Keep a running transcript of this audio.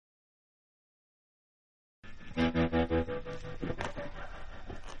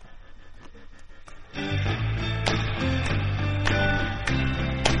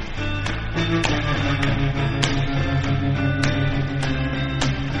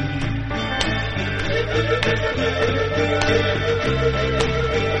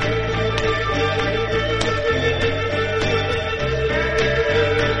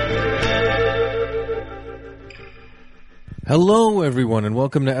Hello, everyone, and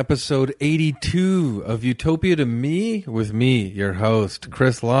welcome to episode 82 of Utopia to Me with me, your host,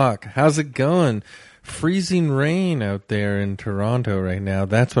 Chris Locke. How's it going? Freezing rain out there in Toronto right now.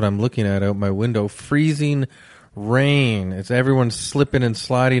 That's what I'm looking at out my window. Freezing rain. It's everyone's slipping and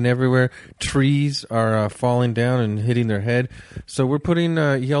sliding everywhere. Trees are falling down and hitting their head. So we're putting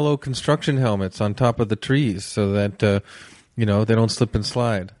yellow construction helmets on top of the trees so that, they don't slip and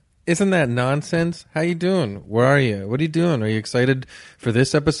slide. Isn't that nonsense? How you doing? Where are you? What are you doing? Are you excited for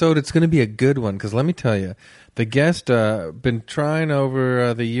this episode? It's going to be a good one because let me tell you, the guest been trying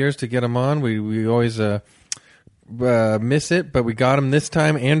over the years to get him on. We always miss it, but we got him this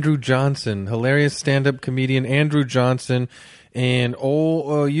time. Andrew Johnson, hilarious stand-up comedian Andrew Johnson, and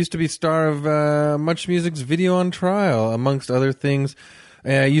used to be star of Much Music's Video on Trial, amongst other things.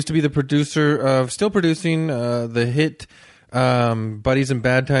 Used to be the producer of, still producing the hit Buddies in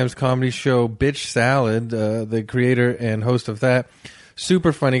Bad Times comedy show Bitch Salad, the creator and host of that.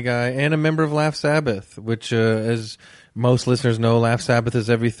 Super funny guy and a member of Laugh Sabbath, which as most listeners know, Laugh Sabbath is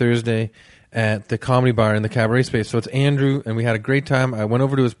every Thursday at the Comedy Bar in the Cabaret Space. So it's Andrew, and we had a great time. I went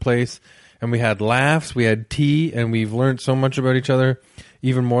over to his place and we had laughs, we had tea, and we've learned so much about each other,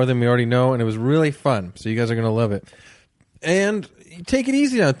 even more than we already know, and it was really fun. So you guys are going to love it. And take it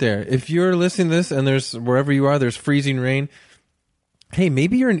easy out there. If you're listening to this and there's wherever you are, there's freezing rain. Hey,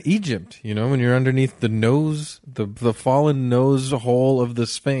 maybe you're in Egypt, when you're underneath the nose, the fallen nose hole of the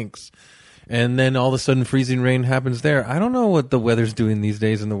Sphinx. And then all of a sudden freezing rain happens there. I don't know what the weather's doing these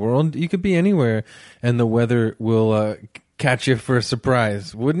days in the world. You could be anywhere and the weather will catch you for a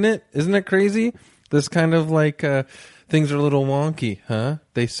surprise, wouldn't it? Isn't it crazy? This kind of like things are a little wonky, huh?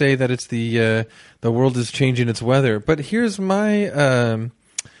 They say that it's the world is changing its weather. But here's my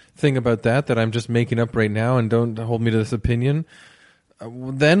thing about that I'm just making up right now, and don't hold me to this opinion.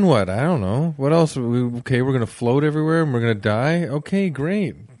 Then what? I don't know. What else? We're going to float everywhere and we're going to die? Okay,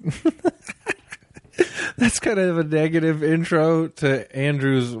 great. That's kind of a negative intro to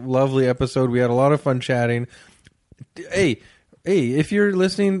Andrew's lovely episode. We had a lot of fun chatting. Hey, if you're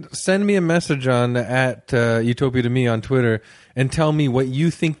listening, send me a message on at Utopia to Me on Twitter and tell me what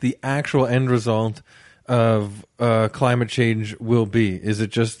you think the actual end result of climate change will be. Is it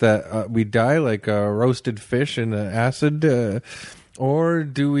just that we die like a roasted fish in acid? Or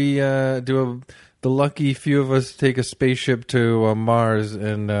do we the lucky few of us take a spaceship to Mars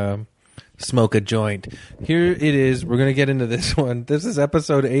and smoke a joint? Here it is. We're going to get into this one. This is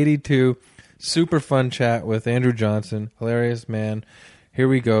episode 82. Super fun chat with Andrew Johnson. Hilarious man. Here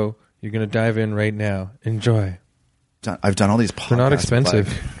we go. You're going to dive in right now. Enjoy. I've done all these podcasts. They're not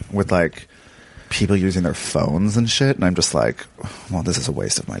expensive. With people using their phones and shit, and I'm just like, well, this is a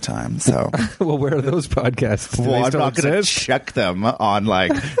waste of my time. So, well, where are those podcasts? Well, I'm not going to check them on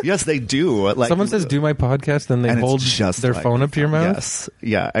yes, they do. Someone says, "Do my podcast," then they hold their phone up to your mouth. Yes,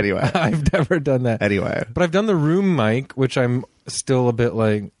 yeah. Anyway, I've never done that. Anyway, but I've done the room mic, which I'm still a bit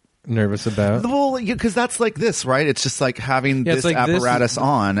nervous about. Well, because that's like this, right? It's just like having this apparatus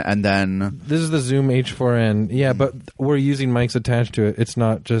on, and then this is the Zoom H4n. Yeah, but we're using mics attached to it. It's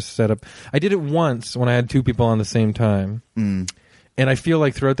not just set up. I did it once when I had two people on the same time, and I feel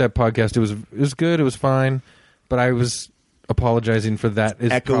like throughout that podcast it was good. It was fine, but I was apologizing for that.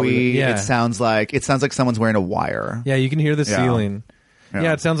 It's echoey. Probably, yeah. It sounds like someone's wearing a wire. Yeah, you can hear the ceiling.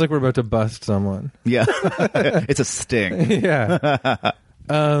 Yeah, it sounds like we're about to bust someone. Yeah, it's a sting. Yeah.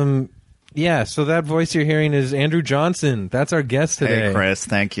 So that voice you're hearing is Andrew Johnson. That's our guest today. Hey, Chris,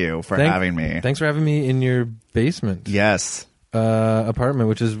 thank you for having me. Thanks for having me in your basement. Yes. Apartment,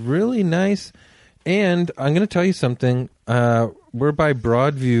 which is really nice. And I'm going to tell you something. We're by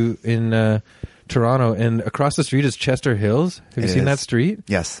Broadview in Toronto, and across the street is Chester Hills. Have you seen that street?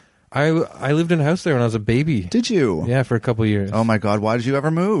 Yes. I lived in a house there when I was a baby. Did you? Yeah, for a couple of years. Oh, my God. Why did you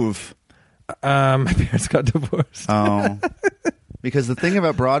ever move? My parents got divorced. Oh. Because the thing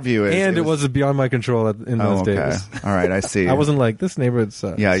about Broadview is... And it was beyond my control in those days. All right, I see. I wasn't like, this neighborhood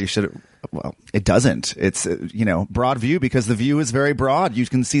sucks. Yeah, you should... Well, it doesn't. It's, Broadview, because the view is very broad. You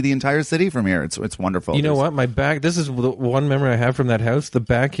can see the entire city from here. It's wonderful. You know what? This is the one memory I have from that house. The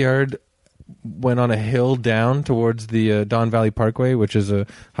backyard went on a hill down towards the Don Valley Parkway, which is a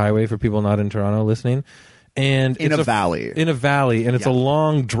highway for people not in Toronto listening. And in a valley. In a valley, and it's a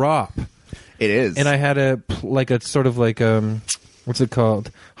long drop. It is. And I had a sort of what's it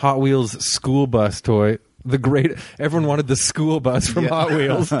called? Hot Wheels school bus toy. Everyone wanted the school bus from Hot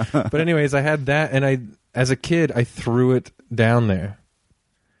Wheels. But anyways, I had that, and as a kid, I threw it down there.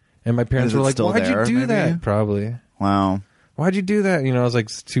 And my parents were like, "Why'd you do that?" Probably. Wow. why'd you do that? You know, I was like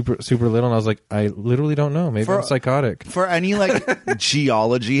super little, and I was like, I literally don't know. Maybe I'm psychotic. For any like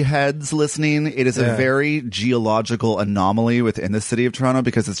geology heads listening, it is a very geological anomaly within the city of Toronto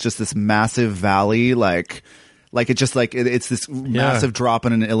because it's just this massive valley, it's this massive drop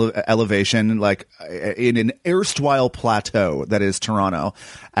in an elevation, like in an erstwhile plateau that is Toronto,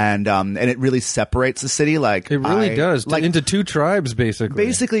 and it really separates the city. Like it really does, like into two tribes, basically.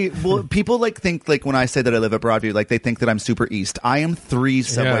 Basically, well, people think when I say that I live at Broadview, like they think that I'm super east. I am 3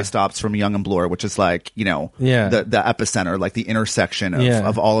 subway stops from Yonge and Bloor, which is like the epicenter, like the intersection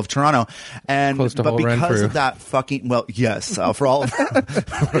of all of Toronto, and close to but because Renfrew. of that fucking for all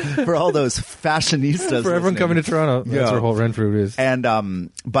for all those fashionistas, for everyone coming to Toronto, that's where whole Renfrew is.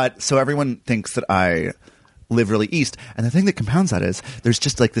 And but so everyone thinks that I live really east, and the thing that compounds that is there's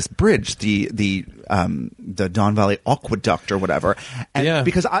just like this bridge, the Don Valley Aqueduct or whatever, and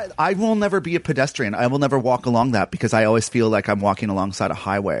because I will never be a pedestrian, I will never walk along that because I always feel like I'm walking alongside a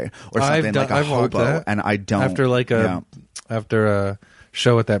highway or something, I've hobo, and I don't after a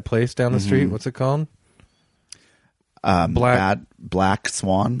show at that place down the street. What's it called? Black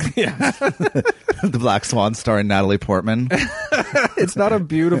Swan. Yeah. The Black Swan starring Natalie Portman. It's not a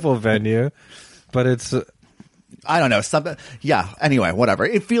beautiful venue, but it's I don't know, something. Yeah. Anyway, whatever.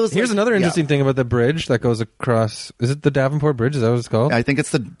 It feels. Here's another interesting thing about the bridge that goes across. Is it the Davenport Bridge? Is that what it's called? I think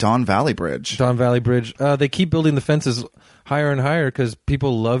it's the Don Valley Bridge. Don Valley Bridge. They keep building the fences higher and higher because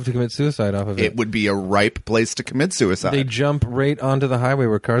people love to commit suicide off of it. It would be a ripe place to commit suicide. They jump right onto the highway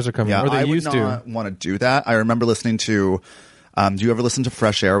where cars are coming. Yeah, or they I used would not want to do that. I remember listening to. Do you ever listen to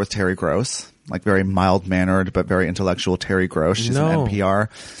Fresh Air with Terry Gross? Like very mild-mannered but very intellectual Terry Gross. She's an NPR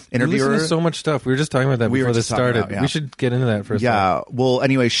interviewer. You listen to so much stuff. We were just talking about that before this started. We should get into that for a second. Yeah. Well,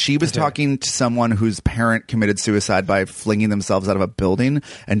 anyway, she was talking to someone whose parent committed suicide by flinging themselves out of a building,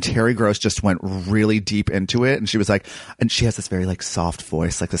 and Terry Gross just went really deep into it. And she was like, and she has this very like soft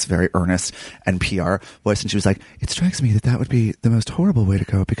voice, like this very earnest NPR voice, and she was like, "It strikes me that would be the most horrible way to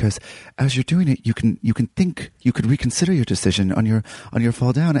go because as you're doing it, you can think you could reconsider your decision on your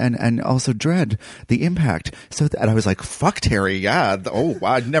fall down and also dread the impact." So and I was like, "Fuck Terry, yeah." Oh,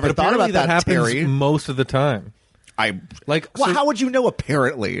 wow, I'd never thought about that. Happens Terry, most of the time. How would you know?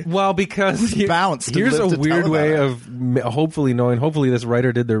 Apparently, well, because here's a weird way of hopefully knowing. Hopefully, this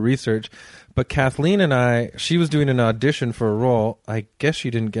writer did their research. But Kathleen and I, she was doing an audition for a role. I guess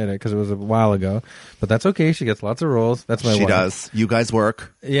she didn't get it because it was a while ago. But that's okay. She gets lots of roles. That's my wife. She does. You guys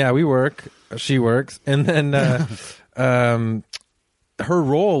work. Yeah, we work. She works, and then her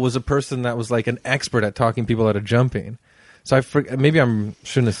role was a person that was like an expert at talking people out of jumping. So maybe I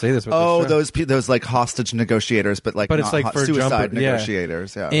shouldn't say this. But those like hostage negotiators, but it's like for suicide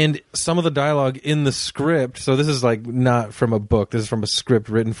negotiators. Yeah. And some of the dialogue in the script. So this is like not from a book. This is from a script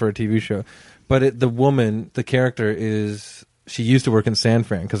written for a TV show. But the woman, the character she used to work in San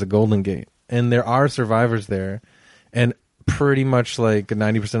Fran because of Golden Gate, and there are survivors there, and pretty much like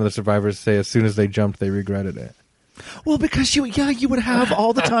 90% of the survivors say as soon as they jumped, they regretted it. Well, because you would have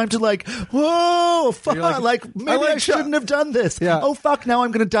all the time to like, whoa, fuck, maybe I shouldn't have done this. Yeah. Oh, fuck, now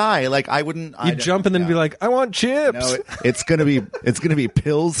I'm gonna die. Like I wouldn't. You'd jump and then be like, I want chips. No, it's gonna be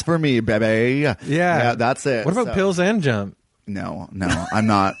pills for me, baby. Yeah, that's it. What about pills and jump? No, I'm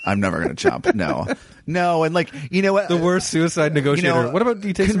not. I'm never gonna jump. No, and like you know what? The worst suicide negotiator. What about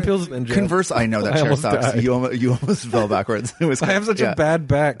you take some pills and jump? Converse. I know that chair sucks. You almost fell backwards. I have such a bad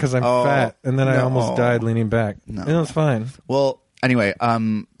back because I'm fat, and then I almost died leaning back. No, it was fine. Well, anyway,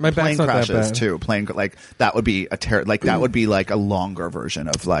 my plane crashes too. Plane like that would be that would be like a longer version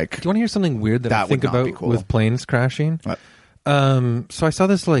of like. Do you want to hear something weird that I think about with planes crashing? What? So I saw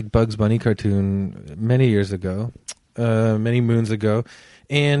this like Bugs Bunny cartoon many years ago, many moons ago,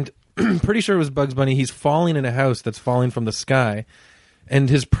 and. Pretty sure it was Bugs Bunny. He's falling in a house that's falling from the sky, and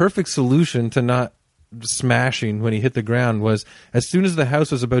his perfect solution to not smashing when he hit the ground was as soon as the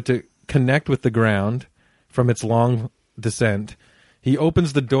house was about to connect with the ground from its long descent, he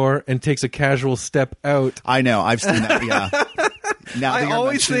opens the door and takes a casual step out. I know. I've seen that. Yeah. Now I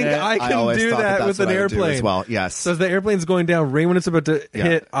always think I can do that with an airplane as well. Yes. So as the airplane's going down, right when it's about to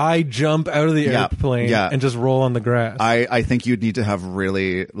hit, I jump out of the airplane and just roll on the grass. I think you'd need to have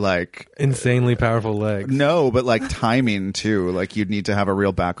really like insanely powerful legs. No, but like timing too. Like you'd need to have a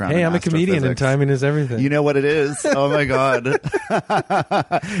real background. Hey, I'm a comedian and timing is everything. You know what it is? Oh my God.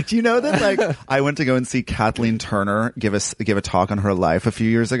 Do you know that like I went to go and see Kathleen Turner give a talk on her life a few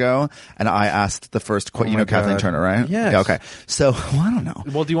years ago, and I asked the first question. You know Kathleen Turner, right? Yes. Yeah. Okay. So well, I don't know.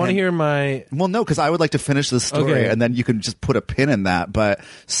 Well, do you want to hear my... Well, no, because I would like to finish the story, and then you can just put a pin in that. But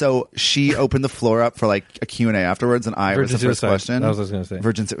so she opened the floor up for like a Q&A afterwards, and I was the first question. That was what I was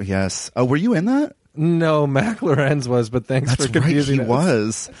going to say. Yes. Oh, were you in that? No, Mac Lorenz was, but thanks That's for confusing right, he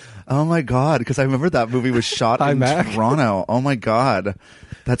was. Oh my God, because I remember that movie was shot in Mac. Toronto. Oh my God.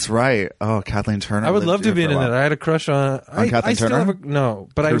 That's right. Oh, Kathleen Turner. I would lived love to here be for a in while. it. I had a crush on Kathleen still Turner? no,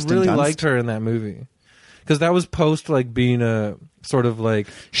 but Kirsten I really Dunst? liked her in that movie because that was post like being a sort of like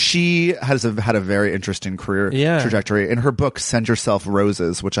She had a very interesting career trajectory. In her book, Send Yourself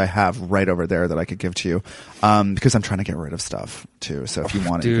Roses, which I have right over there that I could give to you, because I'm trying to get rid of stuff too. So if you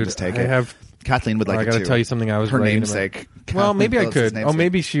want it, you can just take it. Kathleen would like I it got to too. tell you something I was her writing namesake. about. Well, maybe I Kathleen could. Phillips' Oh, namesake.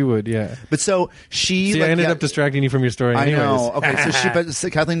 maybe she would. Yeah. But so she. See, I ended up distracting you from your story. I Anyways. know. Okay, so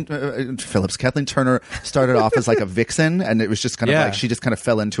Kathleen Kathleen Turner started off as like a vixen, and it was just kind of like she just kind of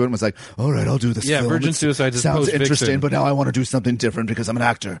fell into it and was like, "All right, I'll do this." Yeah, film. Virgin It Suicides is sounds post-vixen. interesting, but now I want to do something different because I'm an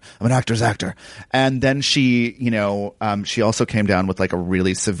actor. I'm an actor's actor. And then she, she also came down with like a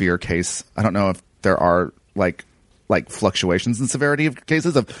really severe case. I don't know if there are like fluctuations in severity of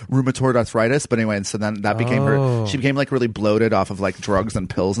cases of rheumatoid arthritis, but anyway, and so then that became her. She became like really bloated off of like drugs and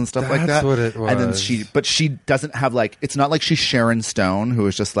pills and stuff like that. That's what it was. And then she doesn't have like, it's not like she's Sharon Stone, who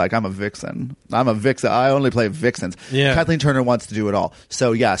is just like, I'm a vixen. I only play vixens. Yeah. Kathleen Turner wants to do it all.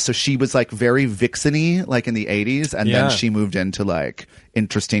 So yeah, so she was like very vixen-y like in the 80s, and then she moved into like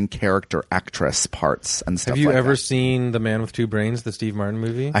interesting character actress parts and stuff. Have you like ever that. seen The Man with Two Brains, the Steve Martin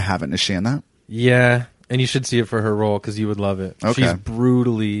movie? I haven't. Is she in that? Yeah. And you should see it for her role because you would love it. Okay. She's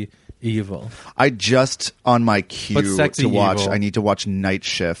brutally evil. I just on my queue sexy to watch. evil. I need to watch Night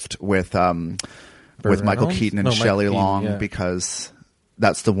Shift with Michael Reynolds? Keaton and No, Mike Shelley Keaton, Long yeah. because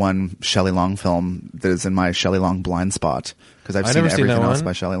that's the one Shelley Long film that is in my Shelley Long blind spot because I've I seen never seen everything that else one.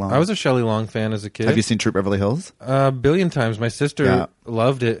 by Shelley Long. I was a Shelley Long fan as a kid. Have you seen Troop Beverly Hills? A billion times. My sister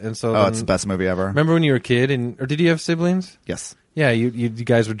loved it, and so It's the best movie ever. Remember when you were a kid, or did you have siblings? Yes. Yeah, you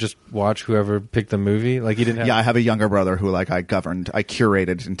guys would just watch whoever picked the movie. Like you didn't have. Yeah, I have a younger brother who like I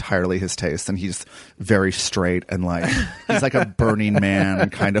curated entirely his taste, and he's very straight and like he's like a Burning Man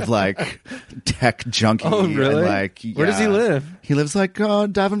kind of like tech junkie. Oh, really? And, like, Where does he live? He lives like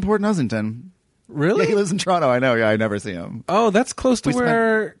Davenport, Nussington. Really? Yeah, he lives in Toronto. I know. Yeah, I never see him. Oh, that's close to We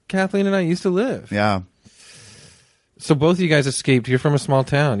where Kathleen and I used to live. Yeah. So both of you guys escaped. You're from a small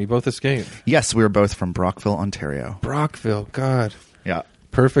town. You both escaped. Yes, we were both from Brockville, Ontario. Brockville. God. Yeah.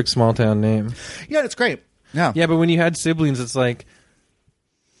 Perfect small town name. Yeah, it's great. Yeah. Yeah, but when you had siblings, it's like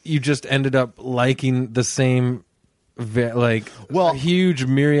you just ended up liking the same, a huge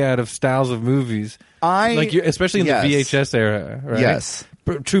myriad of styles of movies. Especially in the VHS era, right? Yes.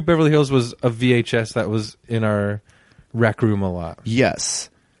 Troop Beverly Hills was a VHS that was in our rec room a lot. Yes.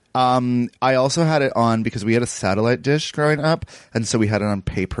 I also had it on because we had a satellite dish growing up, and so we had it on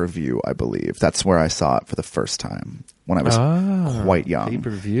pay-per-view, I believe. That's where I saw it for the first time when I was quite young.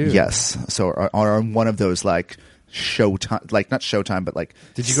 Pay-per-view. Yes. So on one of those like Showtime, like not Showtime, but like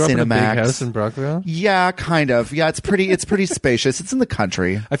Did you grow Cinemax. up in a big house in Brockville? Yeah, kind of. Yeah, it's pretty spacious. It's in the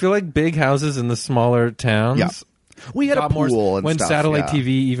country. I feel like big houses in the smaller towns. Yeah. We had a got more pool and when stuff. satellite yeah. TV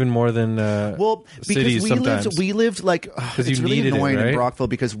even more than because cities sometimes. we lived like it's you really needed it, annoying right? in Brockville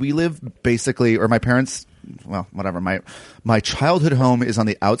because we live basically, or my parents, well, whatever. My childhood home is on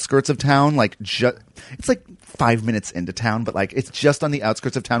the outskirts of town, like it's like 5 minutes into town, but like it's just on the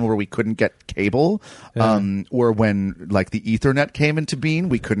outskirts of town where we couldn't get cable, or when like the Ethernet came into being,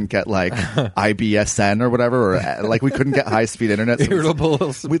 we couldn't get like IBSN or whatever, or like we couldn't get high speed internet. So irritable there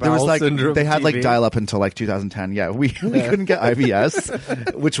was bowel like syndrome they had like TV. dial up until like 2010. Yeah, we couldn't get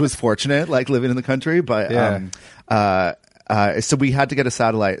IBS, which was fortunate, like living in the country, but so we had to get a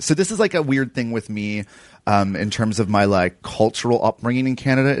satellite. So this is like a weird thing with me. In terms of my like cultural upbringing in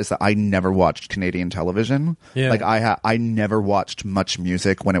Canada, is that I never watched Canadian television. Yeah. Like I never watched much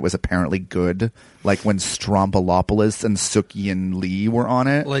music when it was apparently good. Like when Strombolopolis and Sookie and Lee were on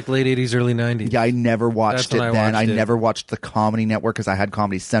it. like late 80s, early 90s. Yeah, I never watched That's when it then. I watched it. Never watched the Comedy Network because I had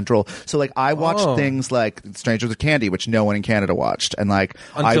Comedy Central. So like I watched things like Strangers with Candy, which no one in Canada watched, and like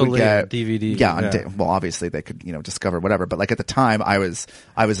I Until would later, get DVD. Yeah, well, obviously they could discover whatever, but like at the time I was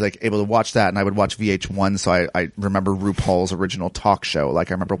like able to watch that, and I would watch VH1. So I remember RuPaul's original talk show. Like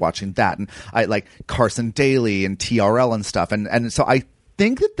I remember watching that, and I like Carson Daly and TRL and stuff, and so I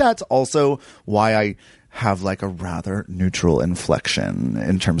think that that's also why I have like a rather neutral inflection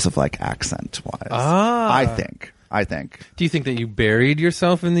in terms of like accent wise. I think. Do you think that you buried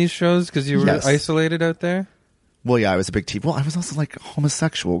yourself in these shows because you were Yes. isolated out there? Well, yeah, I was a big TV. Well, I was also like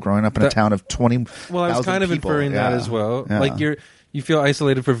homosexual growing up in a town of 20. Well, I was kind of inferring that as well. Yeah. Like you feel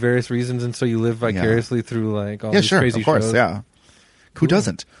isolated for various reasons, and so you live vicariously through like all these crazy of course, shows. yeah. Who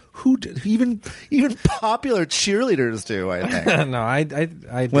doesn't? Even popular cheerleaders do, I think. No,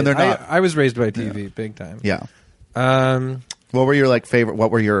 I When they're not. I was raised by TV, big time. Yeah. Um, What were your like favorite?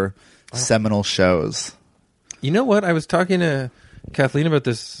 What were your seminal shows. You know what? I was talking to Kathleen about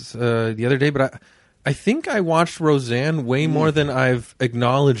this the other day, but I think I watched Roseanne way more than I've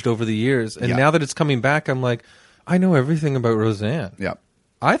acknowledged over the years. And now that it's coming back, I'm like, I know everything about Roseanne. Yeah.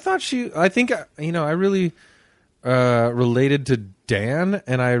 I really related to Dan,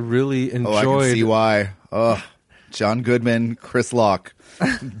 and I really enjoyed. Oh, I can see why. Oh, John Goodman, Chris Locke,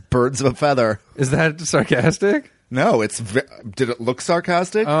 birds of a feather. Is that sarcastic? No, did it look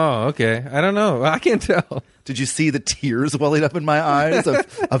sarcastic? Oh, okay. I don't know. I can't tell. Did you see the tears welling up in my eyes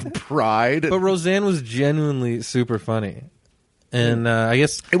of pride? But Roseanne was genuinely super funny. And I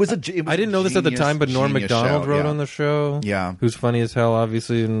guess it was I didn't know this at the time, but Norm Macdonald wrote on the show. Yeah. Who's funny as hell,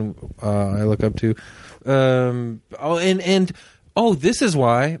 obviously, and I look up to. This is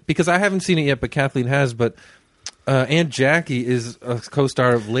why, because I haven't seen it yet, but Kathleen has, but Aunt Jackie is a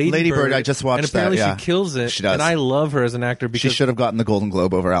co-star of Lady Bird. I just watched and apparently that. Yeah. She kills it. She does. And I love her as an actor because she should have gotten the Golden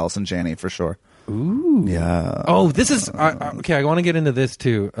Globe over Allison Janney for sure. Ooh. Yeah. Oh, this is okay. I want to get into this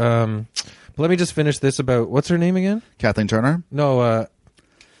too. But let me just finish this about what's her name again? Kathleen Turner. No.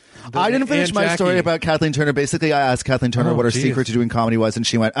 I didn't finish Aunt my Jackie. story about Kathleen Turner. Basically, I asked Kathleen Turner what her secret to doing comedy was, and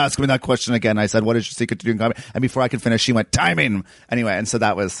she went, "Ask me that question again." I said, "What is your secret to doing comedy?" And before I could finish, she went, "Timing." Anyway, and so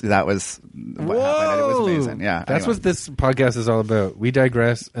that was what happened. And it was amazing. Yeah, that's anyway. what this podcast is all about. We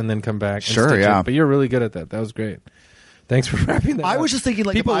digress and then come back. And sure, yeah. But you're really good at that. That was great. Thanks for wrapping that up. I was just thinking,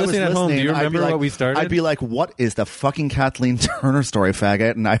 like, people if I was listening at home, do you remember what we started? I'd be like, "What is the fucking Kathleen Turner story,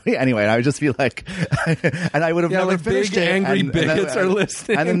 faggot?" And I would just be like, and I would have never like finished big it. angry and bigots are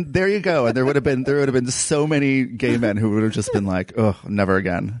listening. And then there you go. And there would have been so many gay men who would have just been like, "Oh, never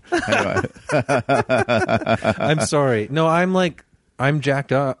again." Anyway, I'm sorry. No, I'm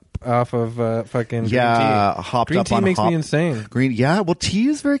jacked up off of fucking green tea. hopped green up tea on makes hop. me insane. Green, well, tea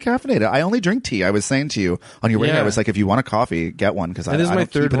is very caffeinated. I only drink tea. I was saying to you on your way here, I was like, if you want a coffee, get one because I And this is my don't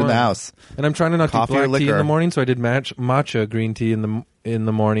keep third it in one the house. And I'm trying to not Coffee do or black tea in liquor? the morning, so I did matcha green tea in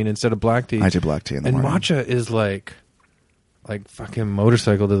the morning instead of black tea. I do black tea in the morning. And matcha is like fucking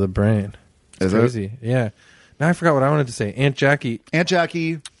motorcycle to the brain. It's Is it? crazy. Yeah. Now I forgot what I wanted to say. Aunt Jackie.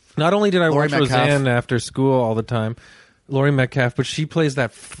 Not only did I Laurie watch Metcalf. Roseanne after school all the time, Laurie Metcalf, but she plays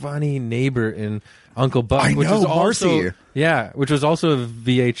that funny neighbor in Uncle Buck, I which know, was also Marcy. which was also a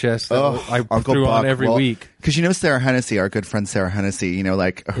VHS that I Uncle threw Buck, on every week. Because Sarah Hennessy, our good friend Sarah Hennessy,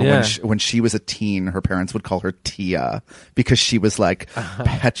 like her, when she was a teen, her parents would call her Tia because she was like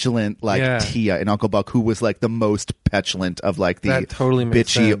petulant, like Tia in Uncle Buck, who was like the most petulant of like the That totally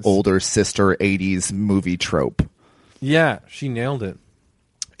makes bitchy sense. older sister 80s movie trope. Yeah, she nailed it.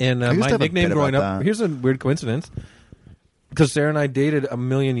 And used to my have a nickname bit growing about up, that. here's a weird coincidence, because Sarah and I dated a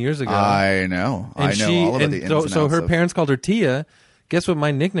million years ago. I know. And I know all about the ins and so outs her of parents called her Tia. Guess what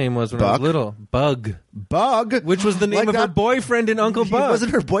my nickname was when I was Buck? little? Bug. Bug, Which was the name Like of her that- boyfriend in Uncle He Buck.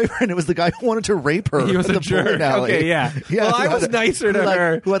 wasn't her boyfriend. It was the guy who wanted to rape her. He was in a the bowling jerk. alley. Okay, yeah. Well, I who was had- nicer to who, like,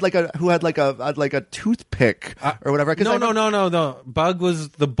 her. Who had like a toothpick or whatever. 'Cause No. Bug was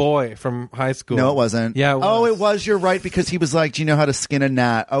the boy from high school. No, it wasn't. Yeah, it was. Oh, it was. You're right, because he was like, "Do you know how to skin a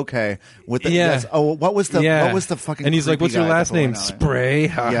gnat?" Okay. With the, Yeah. yes. Oh, what was the fucking? And he's like, creepy "What's your guy at last the bowling name?" alley? Spray.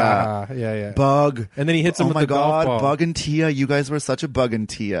 Yeah. yeah. Bug. And then he hits him oh with my the golf God, ball. Bug and Tia, you guys were such a Bug and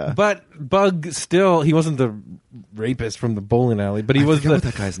Tia. But Bug still, he wasn't the rapist from the bowling alley, but he was forget what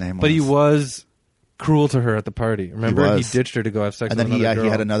that guy's name But he was. was cruel to her at the party. Remember, he was. ditched her to go have sex and with then another girl. he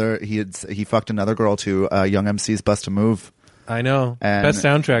had another. He fucked another girl to Young MC's "Bust a Move." I know. And Best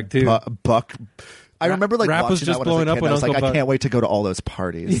soundtrack too. Buck. I remember like rap watching was that just when I was blowing a up kid, when and I was Uncle like, Buck- I can't wait to go to all those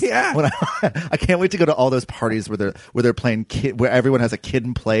parties. Yeah. When I can't wait to go to all those parties where they're playing where everyone has a kid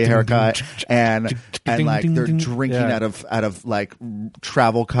and play haircut and like they're drinking Yeah. out of like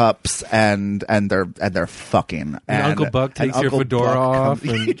travel cups and they're fucking. And Uncle Buck takes your Uncle fedora Buck off he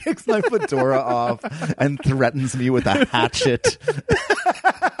and- takes my fedora off and threatens me with a hatchet.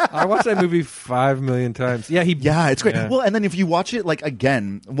 I watched that movie 5 million times. Yeah, It's great. Yeah. Well, and then if you watch it like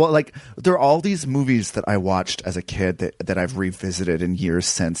again, like there are all these movies that I watched as a kid that I've revisited in years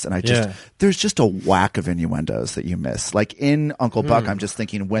since, and there's just a whack of innuendos that you miss. Like in Uncle Buck, I'm just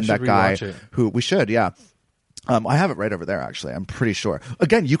thinking when should that guy rewatch it. who we should, yeah. I have it right over there. Actually, I'm pretty sure.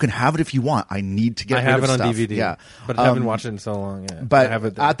 Again, you can have it if you want. I need to get. I have rid it of on stuff. DVD. Yeah, but I haven't watched it in so long. Yeah, I But have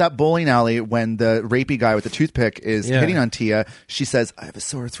it there. at that bowling alley, when the rapey guy with the toothpick is Yeah. hitting on Tia, she says, "I have a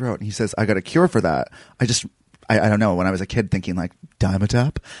sore throat," and he says, "I got a cure for that." I don't know. When I was a kid, thinking like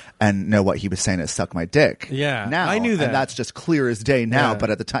Dimetap, and no, what he was saying is suck my dick. Yeah, now I knew that. and that's just clear as day now. Yeah. But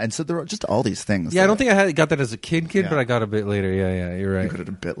at the time, and so there are just all these things. Yeah, I don't think I got that as a kid, Yeah. but I got a bit later. Yeah, you're right. you could have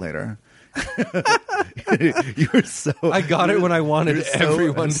a bit later. You were so. I got it when I wanted you're so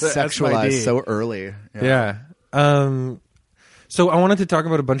everyone to sexualize SYD. so early. Yeah. So I wanted to talk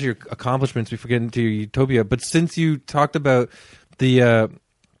about a bunch of your accomplishments before getting to your Utopia. But since you talked about the,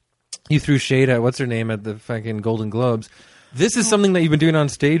 you threw shade at what's her name at the fucking Golden Globes. This is something that you've been doing on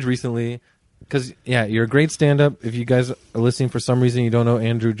stage recently. Because you're a great stand-up. If you guys are listening for some reason you don't know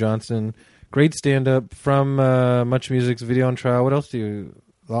Andrew Johnson, great stand-up from Much Music's Video on Trial. What else do you?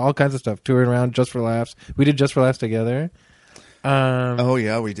 All kinds of stuff. Touring around Just for Laughs. We did Just for Laughs together. Oh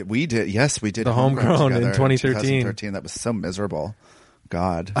yeah, we did. We did. Yes, we did. The Homegrown in 2013. That was so miserable.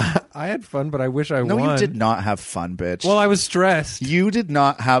 God, I had fun, but I wish I won. No, you did not have fun, bitch. Well, I was stressed. You did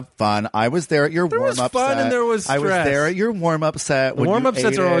not have fun. I was there at your warm-up set. There was fun and there was stress. I was there at your warm-up set. The warm-up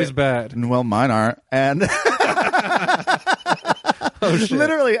sets are always bad. Well, mine aren't. And oh, shit.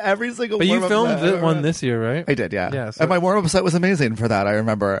 Literally every single. But you filmed set, one this year, right? I did, yeah. So and my warm-up set was amazing for that. I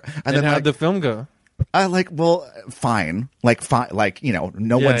remember. And then how'd the film go? Fine.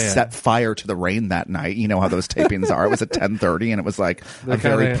 No one set fire to the rain that night. You know how those tapings are. It was at 10:30 and it was like a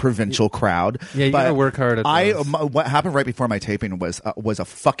very provincial crowd. Yeah, you gotta work hard at those. What happened right before my taping was a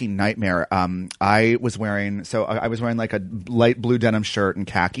fucking nightmare. I was wearing like a light blue denim shirt and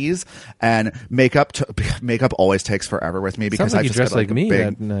khakis, and makeup always takes forever with me because sounds like I you just dressed like like me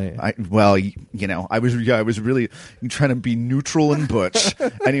big, that night. I was really trying to be neutral and butch.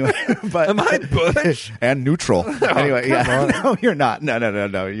 Anyway, but am I butch? And neutral. Anyway, no, you're not.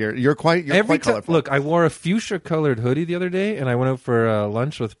 No. You're quite colorful. Look, I wore a fuchsia colored hoodie the other day, and I went out for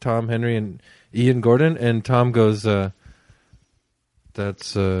lunch with Tom Henry and Ian Gordon, and Tom goes,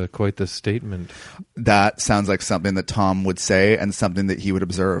 "That's quite the statement." That sounds like something that Tom would say, and something that he would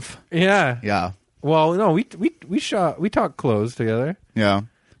observe. Yeah. Well, no, we talked clothes together. Yeah.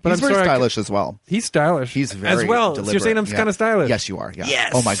 But he's very stylish as well. He's stylish. He's very as well. deliberate. So you're saying I'm kind of stylish. Yes, you are. Yeah.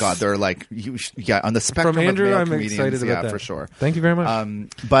 Yes. Oh my God, they're like on the spectrum from Andrew. of male I'm comedians. excited about that for sure. Thank you very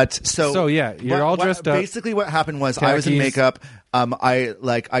much. So you're all dressed up. Basically, what happened was khakis. I was in makeup. I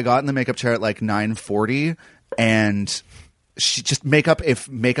got in the makeup chair at like 9:40, and she just if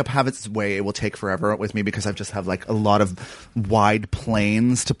makeup have its way, it will take forever with me because I just have like a lot of wide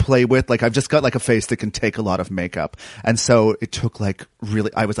planes to play with. Like I've just got like a face that can take a lot of makeup. And so it took like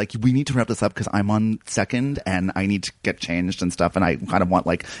really, I was like, we need to wrap this up because I'm on second and I need to get changed and stuff. And I kind of want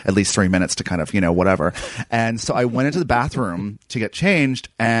like at least 3 minutes to kind of, whatever. And so I went into the bathroom to get changed,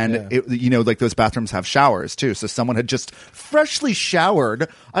 and like those bathrooms have showers too. So someone had just freshly showered.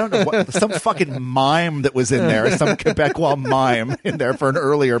 I don't know what, some fucking mime that was in there, some Quebecois mime in there for an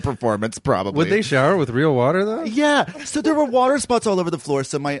earlier performance, probably. Would they shower with real water though? Yeah. So there were water spots all over the floor.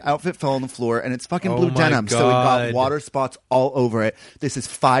 So my outfit fell on the floor, and it's fucking blue denim. God. So it got water spots all over it. This is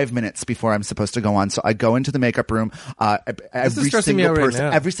 5 minutes before I'm supposed to go on. So I go into the makeup room.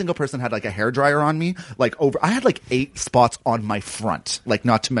 Every single person had like a hairdryer on me. I had like 8 spots on my front, like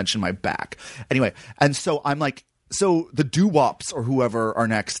not to mention my back. Anyway, and so I'm like, so the doo-wops or whoever are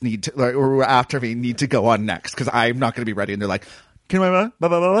next or after me need to go on next because I'm not going to be ready. And they're like,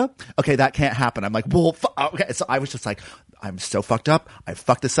 okay, that can't happen. I'm like, well, okay. So I was just like, I'm so fucked up. I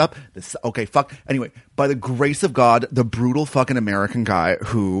fucked this up. Fuck. Anyway, by the grace of God, the brutal fucking American guy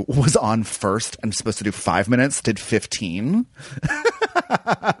who was on first and supposed to do 5 minutes did 15.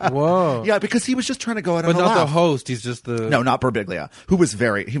 Whoa. Yeah, because he was just trying to go out on a But not laugh. the host. He's just the... No, not Birbiglia, he was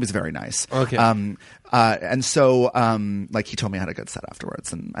very nice. Okay. And so, he told me I had a good set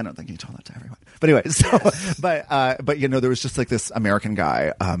afterwards, and I don't think he told that to everyone. But anyway, so, but there was just like this American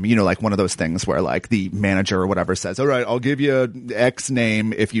guy, like one of those things where like the manager or whatever says, all right, I'll give you X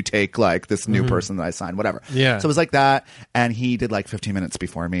name if you take like this new person that I signed, whatever. Yeah. So it was like that, and he did like 15 minutes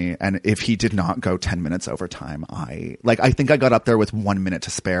before me, and if he did not go 10 minutes over time, I think I got up there with 1 minute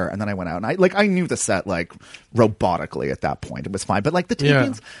to spare, and then I went out, and I knew the set like robotically at that point. It was fine, but like the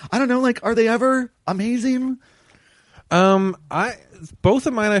tapings, I don't know, like are they ever amazing? Both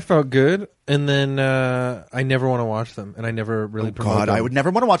of mine I felt good, and then I never want to watch them, and I never really promote them. I would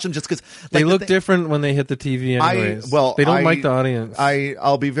never want to watch them just because they look different when they hit the TV anyways. They don't like the audience.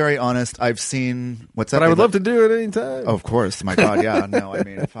 I'll be very honest. I've seen what's that? But I would love to do it anytime. Oh, of course, my God, yeah. No, I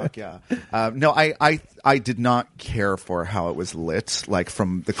mean, fuck yeah. No, I did not care for how it was lit. Like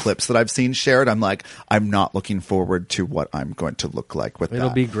from the clips that I've seen shared, I'm like, I'm not looking forward to what I'm going to look like with that.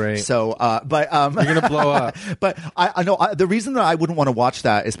 It'll be great. So, but you're gonna blow up. But I know the reason that I wouldn't want to watch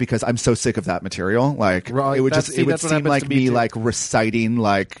that is because I'm so sick of that material. Like it would seem like me like reciting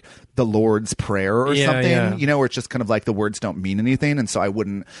like the Lord's Prayer or something, where it's just kind of like the words don't mean anything, and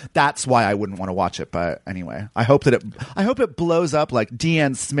so that's why I wouldn't want to watch it. But anyway, I hope it blows up like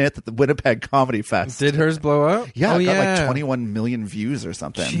Deanne Smith at the Winnipeg Comedy Fest. Did hers blow up? Yeah, it got like 21 million views or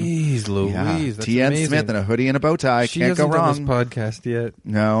something. Jeez Louise, that's Deanne amazing. Smith in a hoodie and a bow tie. She Can't go hasn't wrong. done this podcast yet.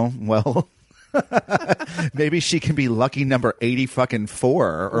 No, well. Maybe she can be lucky number 80 fucking 4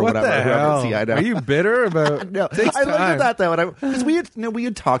 or What whatever. the whoever- hell? See, I know. Are you bitter about? No, Takes I looked time. at that though, because we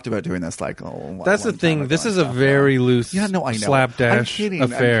had talked about doing this like That's the thing. This is a very loose I know. slapdash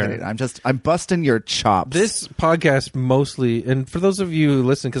affair. I'm busting your chops. This podcast mostly, and for those of you who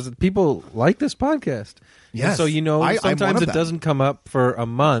listen, because people like this podcast. Yes. And so I'm one of it them. doesn't come up for a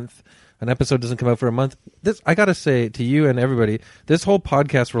month. An episode doesn't come out for a month. This I gotta say to you and everybody, this whole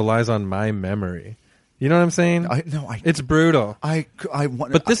podcast relies on my memory. You know what I'm saying? It's brutal.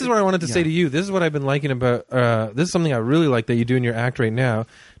 But This is what I wanted to say to you. This is what I've been liking about. This is something I really like that you do in your act right now.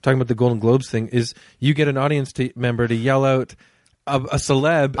 Talking about the Golden Globes thing is you get an audience member to yell out a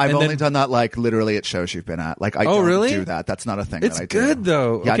celeb. I've and only then, done that like literally at shows you've been at. Like I don't really? do that. That's not a thing. It's that I do. good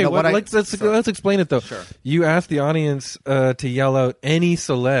though. Yeah, okay, no, let's explain it though. Sure. You ask the audience to yell out any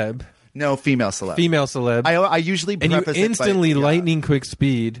celeb, No, female celeb. female celeb, I usually and you preface it by- instantly yeah. lightning quick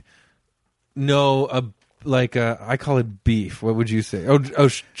speed know I call it beef. What would you say?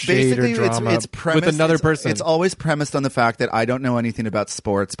 Shade Basically, or drama it's premised, with another person. It's always premised on the fact that I don't know anything about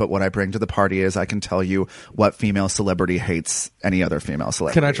sports, but what I bring to the party is I can tell you what female celebrity hates any other female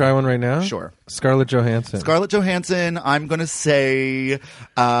celebrity. Can I try one right now? Sure. Scarlett Johansson. Scarlett Johansson, I'm going to say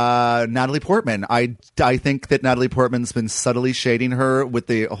Natalie Portman. I think that Natalie Portman's been subtly shading her with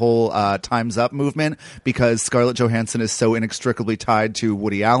the whole Time's Up movement because Scarlett Johansson is so inextricably tied to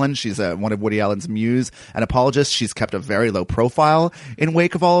Woody Allen. She's one of Woody Allen's muse and apologist. She's kept a very low profile in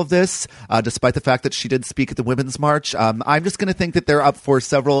wake of all of this, despite the fact that she did speak at the Women's March. I'm just going to think that they're up for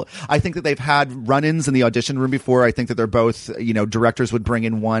several. I think that they've had run-ins in the audition room before. I think that they're both, directors would bring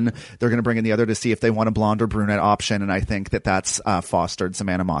in one. They're going to bring in the other to see if they want a blonde or brunette option. And I think that that's fostered some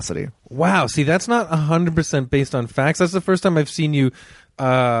animosity. Wow. See, that's not 100% based on facts. That's the first time I've seen you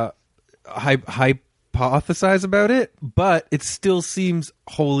hypothesize about it, but it still seems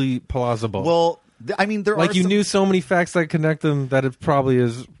wholly plausible. Well, I mean, there are you some- knew so many facts that connect them that it probably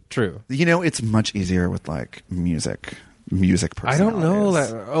is true. it's much easier with like music I don't know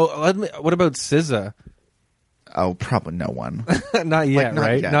personalities. that. What about SZA? Oh, probably no one. Not yet, Not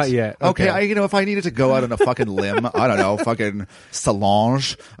right? yet. Not yet. Okay, if I needed to go out on a fucking limb, I don't know, fucking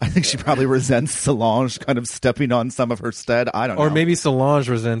Solange. I think she probably resents Solange kind of stepping on some of her stead. I don't know. Or maybe Solange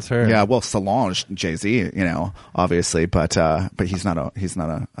resents her. Yeah, well, Solange, Jay-Z, obviously, but he's not a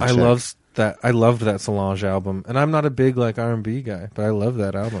chick. I loved that Solange album, and I'm not a big R&B guy, but I love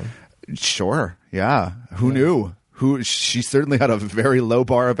that album. Sure, yeah. Who knew? She certainly had a very low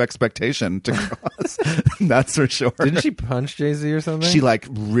bar of expectation to cross. That's for sure. Didn't she punch Jay-Z or something? She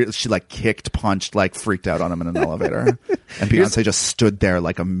kicked, punched, freaked out on him in an elevator, and Beyonce just stood there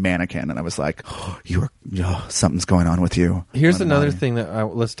like a mannequin. And I was like, something's going on with you. Here's another thing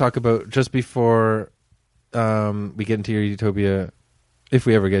that let's talk about just before we get into your Utopia, if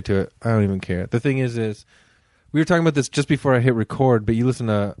we ever get to it. I don't even care. The thing is we were talking about this just before I hit record, but you listen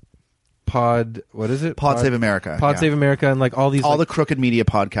to what is it? Pod Save America. Pod Save America, and all these the crooked media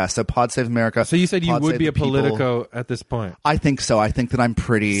podcasts. So Pod Save America. So you said you Pod would Save be a the People. Politico at this point. I think so. I think that I'm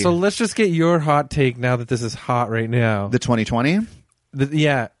pretty. So let's just get your hot take now that this is hot right now. The 2020.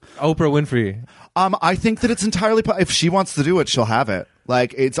 Yeah, Oprah Winfrey. I think that it's entirely. If she wants to do it, she'll have it.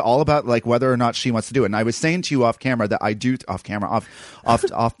 It's all about whether or not she wants to do it. And I was saying to you off camera that I do off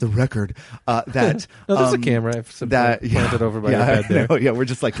the record that no, there's a camera I've planted over by your head there. No, yeah, we're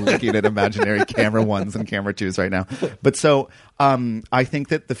just looking at imaginary camera ones and camera twos right now. But so I think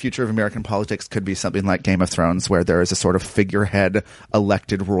that the future of American politics could be something like Game of Thrones, where there is a sort of figurehead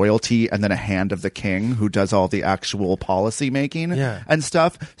elected royalty and then a hand of the king who does all the actual policy making and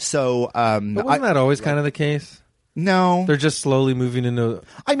stuff. So but wasn't that always kind of the case? No. They're just slowly moving into...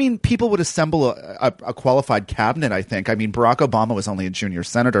 I mean, people would assemble a qualified cabinet, I think. I mean, Barack Obama was only a junior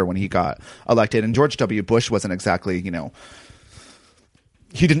senator when he got elected, and George W. Bush wasn't exactly, he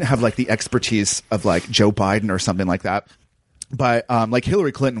didn't have the expertise of Joe Biden or something like that. But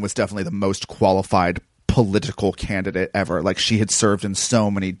Hillary Clinton was definitely the most qualified political candidate ever. She had served in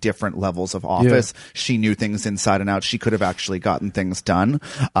so many different levels of office. Yeah. She knew things inside and out. She could have actually gotten things done.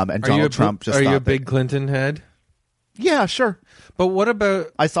 And Donald Trump just Are you a thought big Clinton head? Yeah, sure. But what about...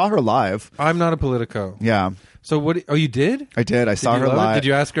 I saw her live. I'm not a Politico. Yeah. So what... Oh, you did? I did. I saw her live. Did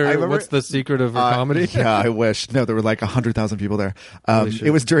you ask her what's the secret of her comedy? Yeah, I wish. No, there were 100,000 people there.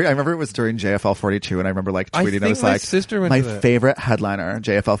 It was during... I remember it was during JFL 42, and I remember tweeting. I was my sister went my to that. favorite headliner,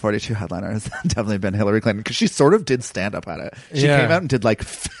 JFL 42 headliner, has definitely been Hillary Clinton, because she sort of did stand up at it. She came out and did a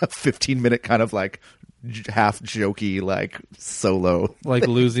 15-minute kind of half jokey solo,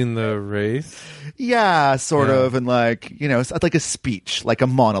 losing the race. Yeah, sort of, and it's like a speech, like a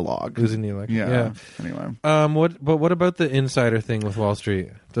monologue, losing the election. Yeah. Anyway, what about the insider thing with Wall Street?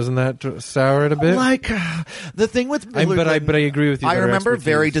 Doesn't that sour it a bit? Like the thing with Hillary but I Clinton, agree with you. I that her remember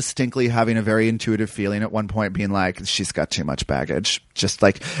very expertise- distinctly having a very intuitive feeling at one point, being like, "She's got too much baggage." Just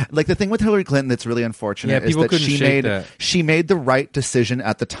like the thing with Hillary Clinton that's really unfortunate Yeah, is people that couldn't shake that. she made the right decision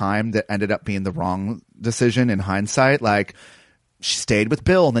at the time that ended up being the wrong decision in hindsight. Like, she stayed with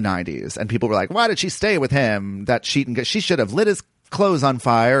Bill in the 90s, and people were like, "Why did she stay with him? That she should have lit his clothes on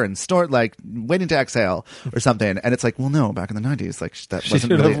fire and waiting to exhale or something." And it's like, well, no, back in the 90s, like that She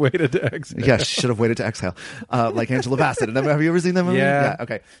wasn't should really. have waited to exhale. Yeah, she should have waited to exhale, like Angela Bassett. And have you ever seen that movie? Yeah.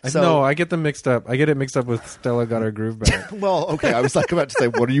 Okay. No, I get them mixed up. I get it mixed up with Stella Got Her Groove Back. Well, okay. I was like about to say,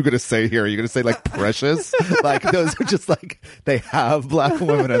 what are you going to say here? Are you going to say like Precious? Like those are just like they have black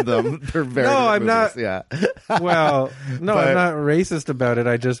women in them. They're very. No, good I'm not- movies. Yeah. Well, no, But- I'm not racist about it.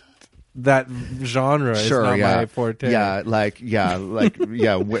 I just that genre is Sure. not Yeah. my forte.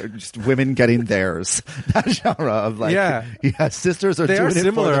 Just women getting theirs. That genre of like, Yeah. sisters are They doing are it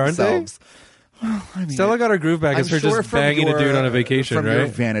similar, for aren't they? themselves. Well, I mean, Stella Got Her Groove Back I'm is her sure just from banging a dude your- on a vacation, from your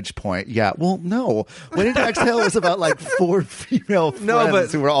right? vantage point. Yeah. Well, no. Waiting to Exhale is about like four female friends No,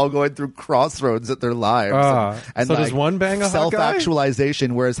 but- who are all going through crossroads at their lives. So does one bang a hot guy?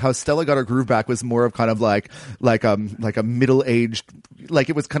 self-actualization, whereas how Stella Got Her Groove Back was more of kind of like a middle-aged, like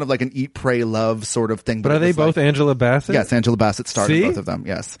it was kind of like an Eat, Pray, Love sort of thing. But are it they was both like, Angela Bassett? Yes, Angela Bassett starred in See? both of them.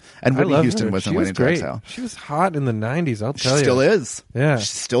 Yes, and I Whitney love Houston her. was in She Waiting to great. Exhale. She was hot in the 90s, I'll She tell you. still is. Yeah. She's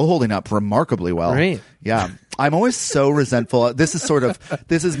still holding up remarkably well. Great. Yeah. I'm always so resentful. This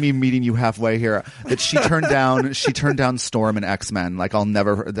is me meeting you halfway here. That she turned down Storm and X-Men. Like I'll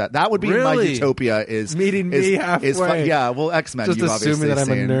never that would be my Really? utopia is Meeting me halfway. Yeah, well, X-Men. Just you've assuming obviously that I'm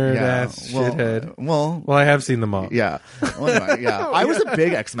a seen. nerd Yeah. ass shithead. Well, Well, I have seen them all. yeah. Well, anyway, yeah. I was a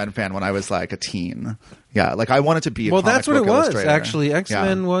big X-Men fan when I was like a teen. Yeah, like I wanted to be a Well, comic that's what it book was, illustrator. actually.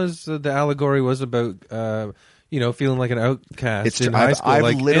 X-Men Yeah. was, the allegory was about, feeling like an outcast It's in true. high I've- school. I've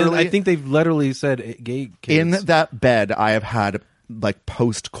Like, and literally- I think they've literally said gay kids. In that bed, I have had like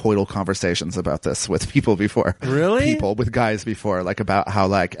post-coital conversations about this with people before. Really? People with guys before, like about how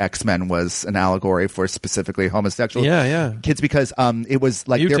like X-Men was an allegory for specifically homosexual Yeah. kids because it was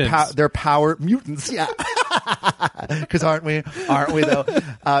like Mutants. their power mutants, yeah. Because aren't we though?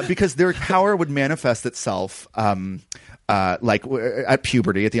 Because their power would manifest itself at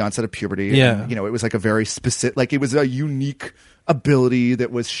puberty, at the onset of puberty. Yeah. And, it was like a very specific, like it was a unique ability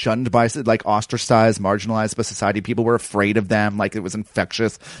that was shunned by, like ostracized, marginalized by society. People were afraid of them. Like it was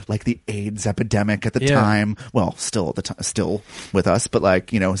infectious, like the AIDS epidemic at the Yeah. time. Well, still at the time, still with us, but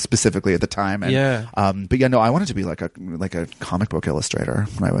like, specifically at the time. And, Yeah. but yeah, no, I wanted to be like a comic book illustrator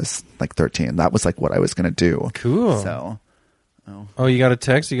when I was like 13. That was like what I was going to do. Cool. So. Oh, you got a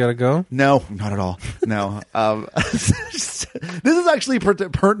text? You got to go? No, not at all. No. This is actually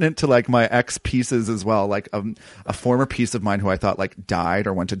pertinent to like my ex pieces as well. Like a former piece of mine who I thought like died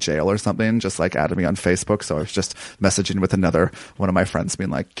or went to jail or something just like added me on Facebook. So I was just messaging with one of my friends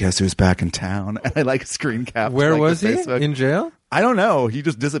being like, guess who's back in town? And I like screen capped. Where like, was the he? Facebook. In jail? I don't know. He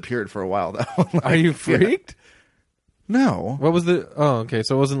just disappeared for a while though. Like, Are you yeah. freaked? No. What was the... Oh, okay.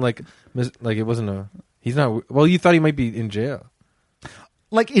 So it wasn't like it wasn't a... He's not... Well, you thought he might be in jail.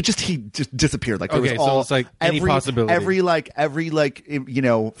 Like he just disappeared. Like there Okay, was so all it's like any possibility. every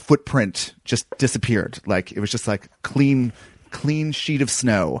footprint just disappeared. Like it was just like clean sheet of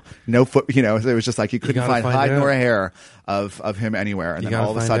snow. No foot. It was just like you couldn't gotta find find hide out. nor a hair of him anywhere. And You then gotta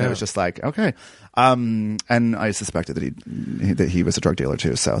all of a find sudden it out. was just like okay. And I suspected that he was a drug dealer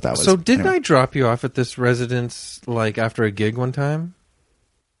too. So that was. So didn't anyway. I drop you off at this residence like after a gig one time?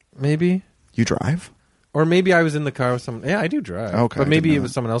 Maybe? You drive? Or maybe I was in the car with someone. Yeah, I do drive. Okay, But I maybe didn't it know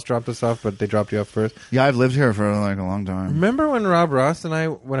was that. someone else dropped us off, but they dropped you off first. Yeah, I've lived here for like a long time. Remember when Rob Ross and I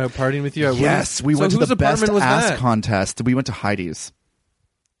went out partying with you at Yes, Woodlands? we went So to whose the best apartment was ass that? contest. We went to Heidi's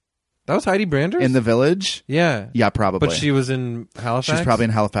That was Heidi Branders? in the Village. Yeah. Yeah, probably. But she was in Halifax? She was probably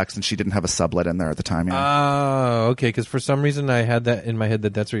in Halifax, and she didn't have a sublet in there at the time. Yeah. Oh, okay. Because for some reason I had that in my head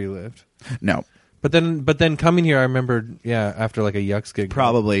that's where you lived. No, But then coming here, I remembered, after like a Yucks gig.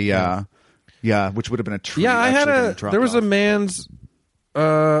 probably yeah, which would have been a treat. Yeah, I had actually getting dropped there was off.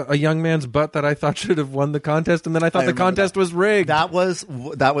 a young man's butt that I thought should have won the contest, and then I thought I the remember contest was rigged. That was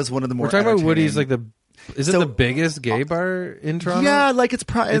one of the more. We're talking about Woody's, like entertaining- is it So- the biggest gay bar in Toronto? Yeah, like it's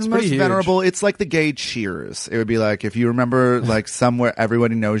It's most pretty huge. venerable. It's like the gay Cheers. It would be like if you remember, like somewhere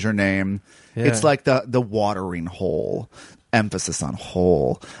everybody knows your name. Yeah. It's like the watering hole. Emphasis on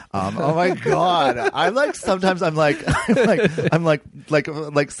hole. Oh my god! I'm like sometimes I'm like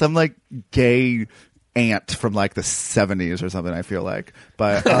some like gay aunt from like the 70s or something. I feel like,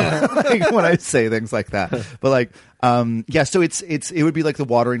 but like when I say things like that, but like yeah. So it would be like the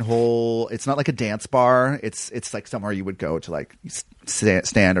watering hole. It's not like a dance bar. It's like somewhere you would go to like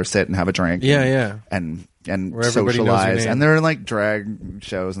stand or sit and have a drink. Yeah. And Where everybody knows your socialize. name. And there are like drag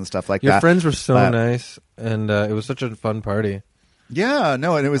shows and stuff like Your that. friends were so But- nice, and it was such a fun party. Yeah,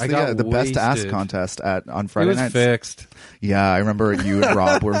 no, and it was I got the best ass wasted. contest on It Friday was nights. fixed. Yeah, I remember you and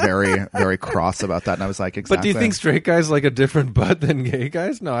Rob were very, very cross about that, and I was like, exactly. But do you think straight guys like a different butt than gay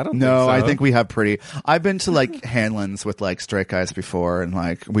guys? No, I don't. No, think so. I think we have pretty. I've been to like Hanlon's with like straight guys before, and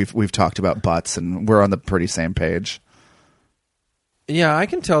like we've talked about butts, and we're on the pretty same page. Yeah, I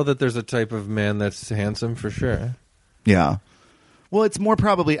can tell that there's a type of man that's handsome for sure. Yeah. Well, it's more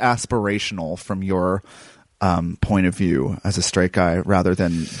probably aspirational from your point of view as a straight guy rather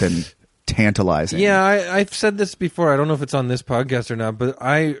than tantalizing. Yeah, I've said this before. I don't know if it's on this podcast or not, but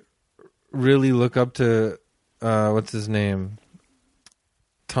I really look up to what's his name,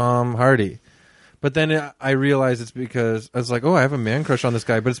 Tom Hardy. But then I realized it's because I was like, oh, I have a man crush on this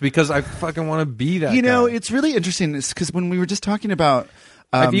guy, but it's because I fucking want to be that. You know, guy. it's really interesting because when we were just talking about,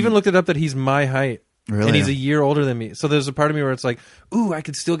 I've even looked it up that he's my height. Really? And he's a year older than me. So there's a part of me where it's like, ooh, I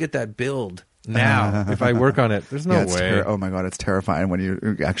could still get that build now if I work on it. There's no way. Oh my God, it's terrifying when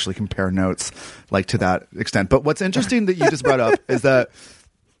you actually compare notes like to that extent. But what's interesting that you just brought up is that,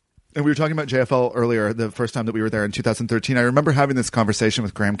 and we were talking about JFL earlier, the first time that we were there in 2013. I remember having this conversation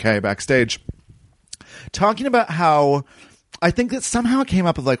with Graham Kay backstage, talking about how I think that somehow it came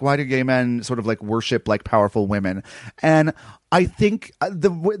up of like, why do gay men sort of like worship like powerful women? And I think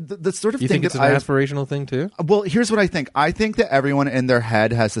the sort of You thing think it's an that aspirational thing too? well, here's what I think. I think that everyone in their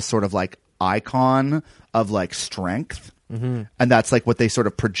head has this sort of like icon of like strength. Mm-hmm. And that's like what they sort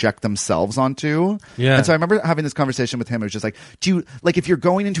of project themselves onto. Yeah. And so I remember having this conversation with him. It was just like, do you, like, if you're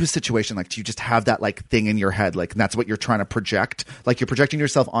going into a situation, like, do you just have that like thing in your head? Like, and that's what you're trying to project. Like, you're projecting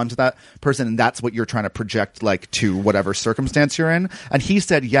yourself onto that person, and that's what you're trying to project, like, to whatever circumstance you're in. And he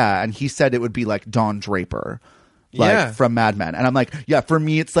said, yeah. And he said it would be like Don Draper. Like, Yeah. from Mad Men. And I'm like, yeah, for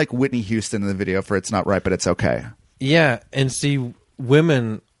me, it's like Whitney Houston in the video for It's Not Right, But It's Okay. Yeah, and see,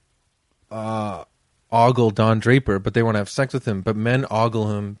 women ogle Don Draper, but they want to have sex with him. But men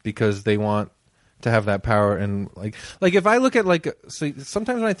ogle him because they want to have that power. And like if I look at so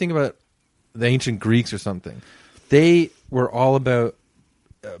sometimes when I think about the ancient Greeks or something, they were all about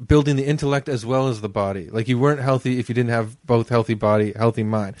building the intellect as well as the body. Like, you weren't healthy if you didn't have both healthy body, healthy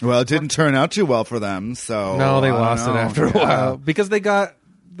mind. Well, it didn't turn out too well for them, so No, they I don't lost it know. after a Yeah. while because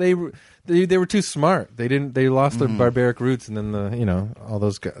they were too smart. They lost their barbaric roots, and then all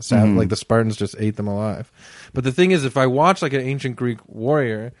those guys, like the Spartans just ate them alive. But the thing is, if I watch like an ancient Greek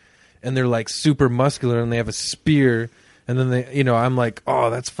warrior and they're like super muscular and they have a spear, and then they, I'm like, oh,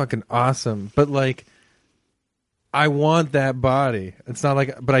 that's fucking awesome. But like, I want that body. It's not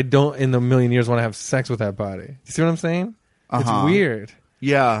like, but I don't in a million years want to have sex with that body. You see what I'm saying? Uh-huh. It's weird.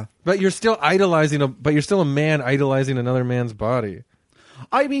 Yeah. But you're still but you're still a man idolizing another man's body.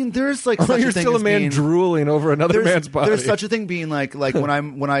 I mean, there's like Although such you're a thing still a as man being, drooling over another man's body. There's such a thing being like when I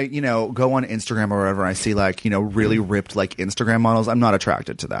go on Instagram or wherever, I see like really ripped like Instagram models. I'm not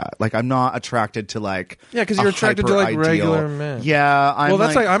attracted to that. Like, I'm not attracted to like because you're attracted to like hyper-ideal- regular men. Yeah,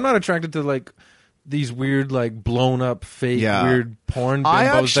 that's like I'm not attracted to like these weird like blown up fake weird porn. I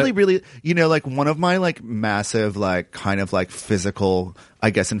bimbos actually that- really, like one of my like massive like kind of like physical,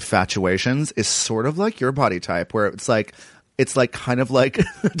 I guess, infatuations is sort of like your body type, where it's like kind of like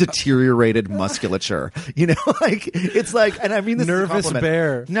deteriorated musculature, like it's like, and I mean this Nervous is a compliment.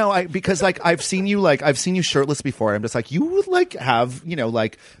 bear. No, because like I've seen you shirtless before. I'm just like, you would like have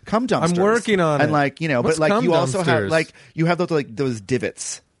like cum dumpsters. I'm working on and it. like What's but like cum you also have dumpsters? like you have those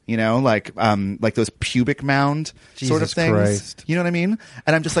divots. Like those pubic mound sort of Jesus things. Christ. You know what I mean?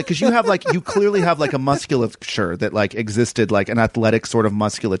 And I'm just like, because you have like, you clearly have like a musculature that like existed, like an athletic sort of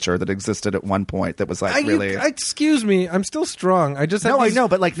musculature that existed at one point that was like really. excuse me, I'm still strong. I just have No, I these know,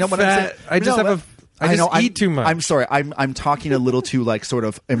 but like, no, what I'm saying. fat- I just no, have but- a. I just know, eat too much. I'm sorry. I'm talking a little too like sort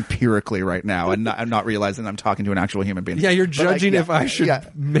of empirically right now, and I'm not realizing I'm talking to an actual human being. Yeah, you're But, like, judging if I should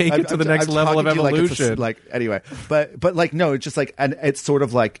make it to the next level of talking to you evolution. like anyway, but like no, it's just like, and it's sort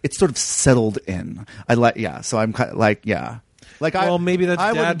of settled in. So I'm kind of like Like well, maybe that's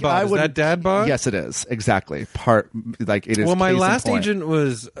I dad would- bod. I Is would- that dad bod? Yes, it is exactly like it is. Well, my case in last point. agent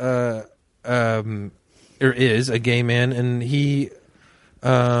was is a gay man, and he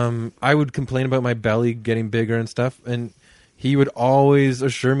I would complain about my belly getting bigger and stuff, and he would always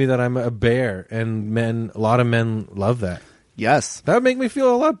assure me that I'm a bear, and a lot of men love that. Yes, That would make me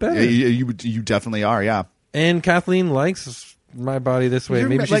feel a lot better. you definitely are. Yeah. And Kathleen likes my body this way.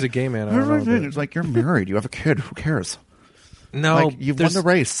 Maybe she's a gay man. I don't know. It's like you're married. You have a kid. Who cares? No, Like, you've won there's- the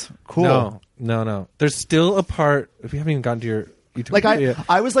race. Cool. No. There's still a part. If we haven't even gotten to your Like Utopia yet.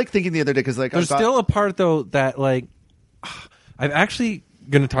 I was like thinking the other day because like There's still a part though that like I'm actually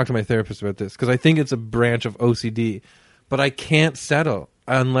going to talk to my therapist about this because I think it's a branch of OCD, but I can't settle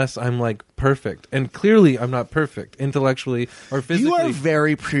unless I'm like perfect, and clearly I'm not perfect intellectually or physically. You are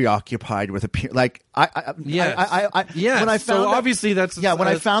very preoccupied with like Yeah. When I found so that, obviously that's when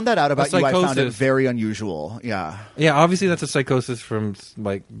I found that out about you, I found it psychosis. very unusual. Yeah. Yeah, obviously that's a psychosis from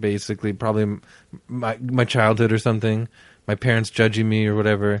like basically probably my childhood or something. My parents judging me or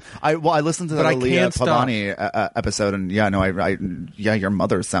whatever. I listened to that But I Aaliyah can't stop. Pavani episode, and your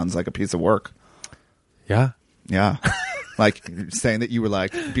mother sounds like a piece of work. Yeah. Yeah. Like saying that you were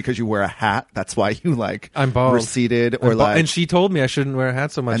like, because you wear a hat, that's why you like I'm bald. receded, or like. And she told me I shouldn't wear a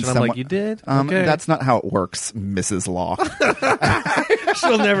hat so much, and I'm like, you did? Okay. That's not how it works, Mrs. Locke.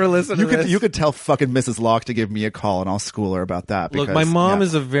 She'll never listen to this. You could tell fucking Mrs. Locke to give me a call, and I'll school her about that. Look, Because, my mom yeah.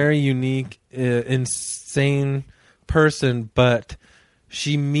 is a very unique, insane person, but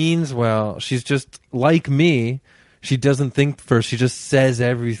she means well. She's just like me. She doesn't think first. She just says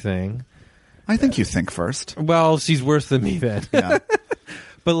everything. I think you think first. Well, she's worse than me then. Yeah.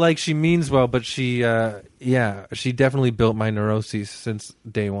 But like she means well, but she she definitely built my neuroses since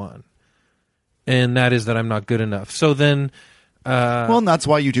day one. And that is that I'm not good enough. So then Well, and that's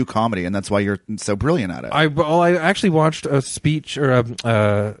why you do comedy, and that's why you're so brilliant at it. I actually watched a speech or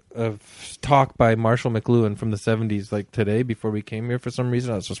a talk by Marshall McLuhan from the 70s like today before we came here for some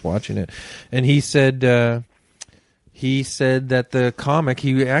reason. I was just watching it. And he said that the comic,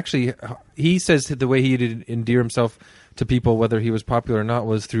 he says the way he did endear himself to people, whether he was popular or not,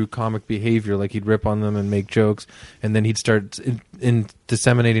 was through comic behavior. Like he'd rip on them and make jokes, and then he'd start in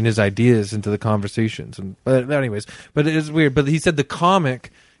disseminating his ideas into the conversations. But it is weird. But he said the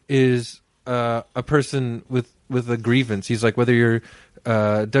comic is a person with a grievance. He's like, whether you're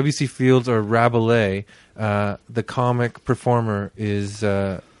W.C. Fields or Rabelais, the comic performer is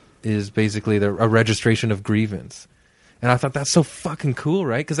basically a registration of grievance. And I thought that's so fucking cool,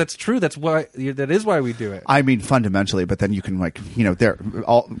 right? Because that's true. That is why we do it. I mean, fundamentally, but then you can they're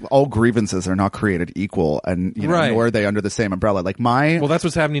all grievances are not created equal, and Right. nor are they under the same umbrella. Like Well, that's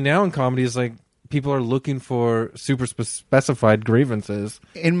what's happening now in comedy. Is like people are looking for super specified grievances.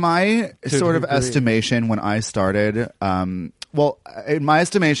 in my sort of degree. estimation, when I started, in my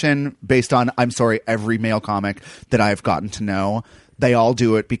estimation, based on every male comic that I've gotten to know, they all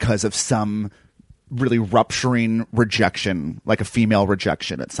do it because of some really rupturing rejection, like a female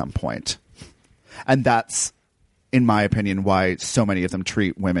rejection at some point. And that's, in my opinion, why so many of them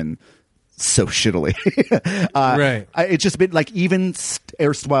treat women so shittily. Right. It's just been like, even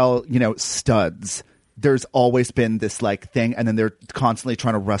erstwhile, studs, there's always been this like thing, and then they're constantly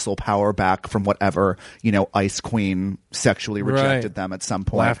trying to wrestle power back from whatever, Ice Queen sexually rejected Right. them at some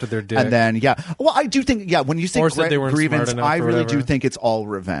point. Laughed at their dick. And then, I do think, when you say Or said they weren't grievance, smart enough I or really whatever. do think it's all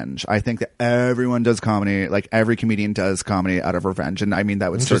revenge. I think that everyone does comedy, like every comedian does comedy out of revenge, and I mean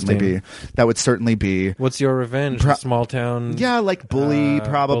that would certainly be What's your revenge? Small town. yeah, like bully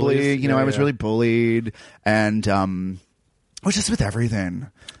probably. bullies. Yeah, I was yeah. really bullied, and was just with everything.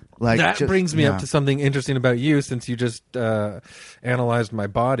 Like That brings me yeah. up to something interesting about you, since you just analyzed my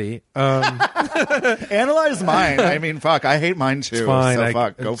body. Analyze mine. I mean, fuck, I hate mine too. It's fine. So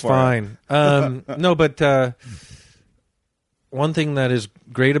fuck, go it's for fine. No, but one thing that is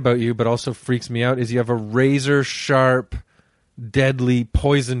great about you, but also freaks me out, is you have a razor sharp, deadly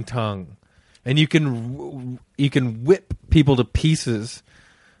poison tongue, and you can whip people to pieces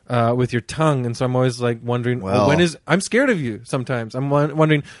with your tongue. And so I'm always like wondering, I'm scared of you sometimes. I'm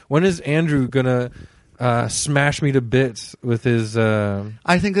wondering, when is Andrew gonna smash me to bits with his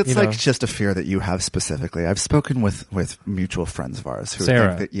I think it's like just a fear that you have specifically. I've spoken with mutual friends of ours who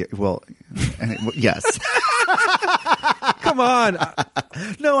Sarah. think that yes. come on.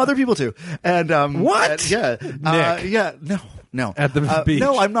 No, other people too. And What? yeah. Nick. Yeah. No. At the beach.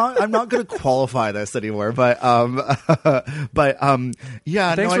 No, I'm not going to qualify this anymore. But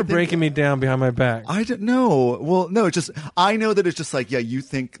yeah. Thanks I for think- breaking me down bewn my back. I don't know. Well, no, it's just I know that it's just like, yeah, you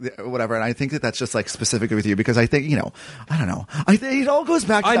think whatever, and I think that that's just like specific with you, because I think I don't know. I think it all goes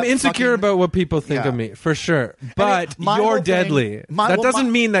back to I'm that insecure fucking- about what people think Yeah. of me, for sure. But my you're whole thing- deadly. That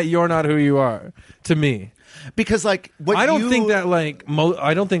doesn't mean that you're not who you are to me. because like what I don't you- think that like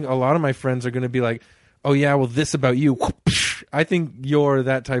I don't think a lot of my friends are going to be like, oh yeah, well this about you. I think you're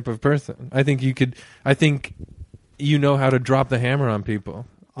that type of person. I think you know how to drop the hammer on people.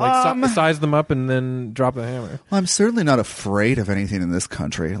 Like size them up and then drop the hammer. Well, I'm certainly not afraid of anything in this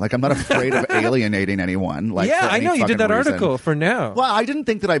country. Like, I'm not afraid of alienating anyone. Like, Yeah, for I any know you did fucking that reason. article for Now. Well, I didn't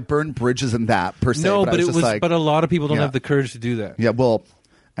think that I burned bridges in that per se. No, but but I it was was. just like, But a lot of people don't Yeah. have the courage to do that. yeah. Well,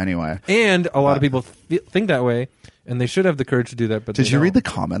 anyway, And a lot of people think that way, and they should have the courage to do that. But did they you read don't. the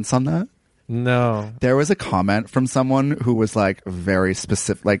comments on that? No. There was a comment from someone who was like very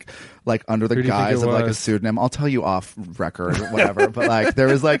specific, like under the Who do you think guise it of like a was? pseudonym. I'll tell you off record or whatever. But like there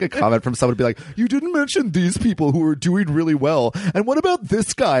was like a comment from someone to be like, you didn't mention these people who are doing really well. And what about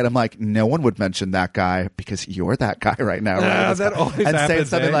this guy? And I'm like, no one would mention that guy because you're that guy right now. Right? That always and saying happens,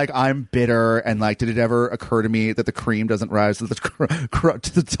 something eh? like, I'm bitter. And like, did it ever occur to me that the cream doesn't rise to the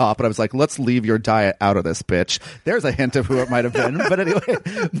top? And I was like, let's leave your diet out of this, bitch. There's a hint of who it might have been. But anyway,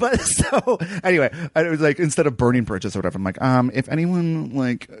 it was like, instead of burning bridges or whatever, I'm like, if anyone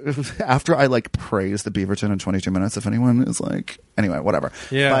like, after I like praise the Beaverton in 22 minutes, if anyone is like, anyway, whatever.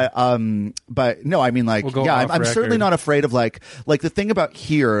 Yeah. But no, I mean like, We'll go yeah, off I'm certainly record. not afraid of like the thing about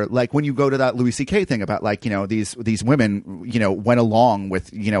here, like when you go to that Louis C.K. thing about like, you know, these women, you know, went along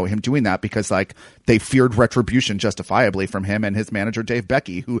with, you know, him doing that because like they feared retribution justifiably from him and his manager, Dave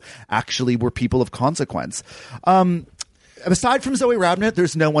Becky, who actually were people of consequence. Aside from Zoe Rabnett,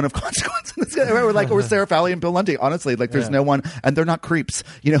 there's no one of consequence in this guy. Or Sarah Fowley and Bill Lundy. Honestly, like there's no one, and they're not creeps.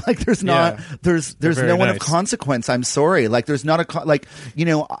 You know, like there's not, there's very no one of nice. consequence. I'm sorry, like there's not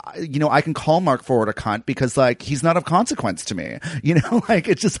I can call Mark Forward a cunt because like he's not of consequence to me. You know, like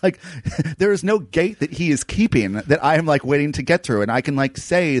it's just like there is no gate that he is keeping that I am like waiting to get through, and I can like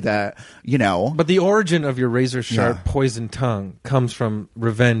say that, you know. But the origin of your razor sharp Yeah. poison tongue comes from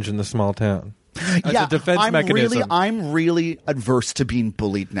revenge in the small town. As a defense mechanism. I'm really adverse to being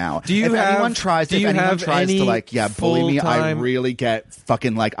bullied now. Do you if have- anyone tries, do if you anyone have tries to any like, bully me, I full-time- really get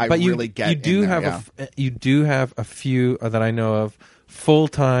fucking like, I But really get. you do in there, have you do have a few that I know of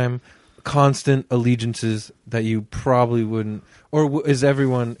full-time, constant allegiances that you probably wouldn't. Or is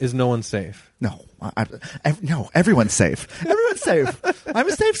no one safe? No, no, everyone's safe. Everyone's safe. I'm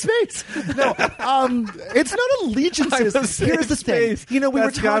a safe space. No, it's not allegiances. I'm a safe Here's the thing. space. You know, we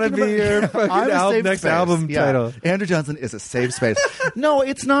That's were talking gotta be about your fucking I'm a safe next space. album Yeah. title. Andrew Johnson is a safe space. No,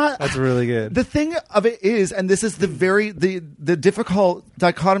 it's not. That's really good. The thing of it is, and this is the difficult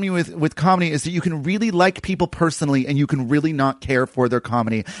dichotomy with comedy, is that you can really like people personally, and you can really not care for their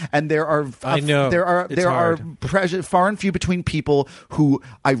comedy. And there are I know. It's there are hard. far and few between people who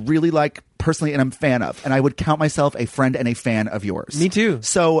I really like personally and I'm a fan of, and I would count myself a friend and a fan of yours. Me too.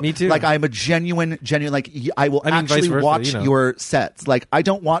 So Me too. like I'm a genuine like I will I mean, vice actually versa, watch you know. your sets. Like I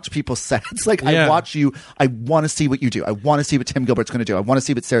don't watch people's sets. Like I Yeah. watch you. I want to see what you do. I want to see what Tim Gilbert's going to do. I want to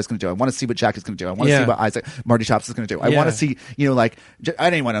see what Sarah's going to do. I want to see what Jack is going to do. I want to Yeah. see what Marty Chops is going to do. I Yeah. want to see, you know, like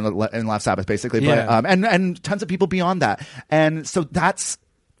anyone in Laugh Sabbath basically, but Yeah. and tons of people beyond that. And so that's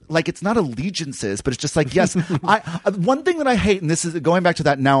like, it's not allegiances, but it's just like, yes, one thing that I hate, and this is going back to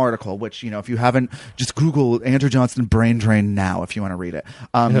that Now article, which, you know, if you haven't, just Google Andrew Johnson brain drain now if you want to read it.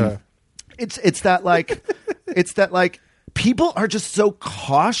 Yeah. It's that like people are just so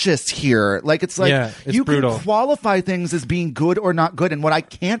cautious here. Like it's like Yeah, it's you brutal. can qualify things as being good or not good, and what I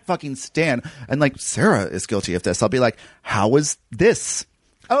can't fucking stand, and like Sarah is guilty of this. I'll be like, how was this?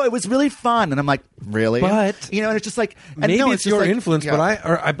 Oh, it was really fun, and I'm like, really? But you know, and it's just like, and maybe no, it's just your like, influence, yeah.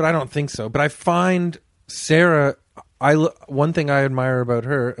 but I don't think so. But I find Sarah. One thing I admire about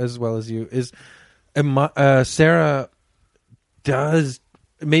her as well as you is Sarah does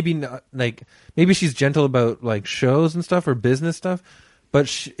maybe not like maybe she's gentle about like shows and stuff or business stuff,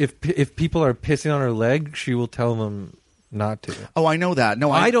 but if people are pissing on her leg, she will tell them not to. Oh, I know that.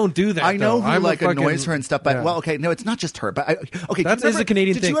 No, I don't do that, I know though. who I'm a like fucking- annoys her and stuff. But yeah. well, okay, no, it's not just her. But okay, That is a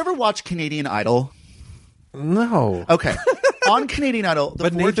Canadian Did thing. you ever watch Canadian Idol? No. Okay, on Canadian Idol, the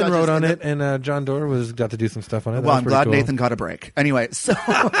But four Nathan judges wrote on in it, and John Doerr got to do some stuff on it. That Well, was I'm pretty glad cool. Nathan got a break. Anyway, so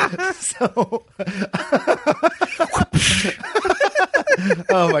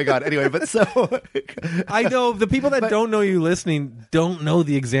oh my god. Anyway, but so I know the people that don't know you listening don't know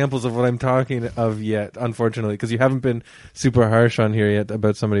the examples of what I'm talking of yet, unfortunately, because you haven't been super harsh on here yet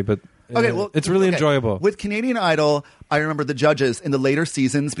about somebody. But okay, well, it's really okay. enjoyable. With Canadian Idol, I remember the judges in the later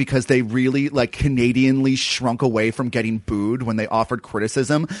seasons, because they really like Canadianly shrunk away from getting booed when they offered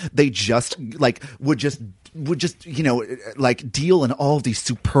criticism. They just like would just you know, like deal in all of these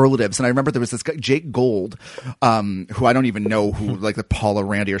superlatives. And I remember there was this guy Jake Gold, who I don't even know who like the Paula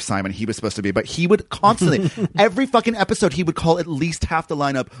Randy or Simon he was supposed to be, but he would constantly every fucking episode he would call at least half the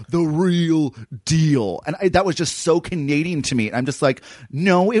lineup the real deal, and that was just so Canadian to me. And I'm just like,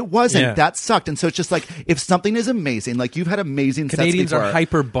 no, it wasn't. Yeah. That sucked. And so it's just like, if something is amazing, like you've had amazing Canadians sets before, are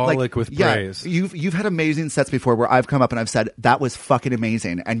hyperbolic like, with yeah, praise. You've had amazing sets before where I've come up and I've said that was fucking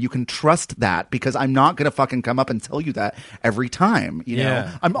amazing, and you can trust that, because I'm not gonna fucking come up and tell you that every time. You know,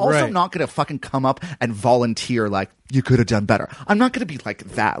 Yeah, I'm also right. not gonna fucking come up and volunteer like you could have done better. I'm not gonna be like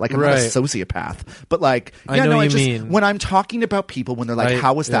that. Like I'm not a Right. sociopath. But like, I yeah, know no, what I you just mean. when I'm talking about people when they're like,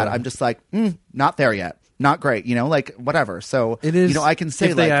 how was that? yeah. I'm just like, not there yet. not great, like whatever. So It is, I can say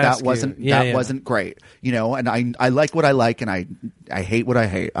if they like ask that you. wasn't Yeah, that yeah. wasn't great, and I like what I like and I hate what I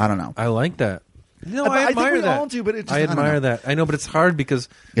hate. I don't know. I like that. No, But I I think admire we that. all do, but it just- I I don't admire know. that. I know, but it's hard because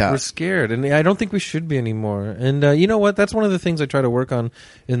Yeah. we're scared, and I don't think we should be anymore. And you know what? That's one of the things I try to work on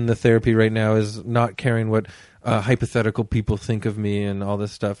in the therapy right now is not caring what hypothetical people think of me and all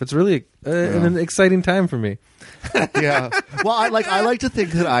this stuff. It's really an exciting time for me. Yeah. Well, I like to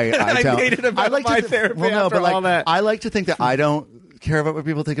think that I I don't. made it about I like my to therapy well, no, after but like, all that. I like to think that I don't care about what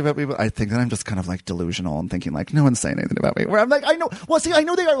people think about me, but I think that I'm just kind of like delusional and thinking like no one's saying anything about me. Where I'm like, I know. Well, see, I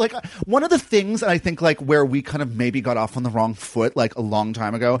know they are like one of the things, and I think like where we kind of maybe got off on the wrong foot like a long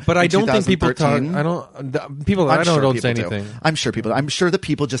time ago. But I in don't think people talk. 2013. People that I'm I sure don't people say do. anything. I'm sure that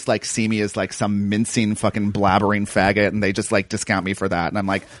people just like see me as like some mincing fucking blabbering faggot, and they just like discount me for that. And I'm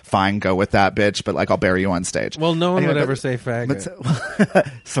like, fine, go with that, bitch. But like, I'll bury you on stage. Well, no one Anyway, would but- ever say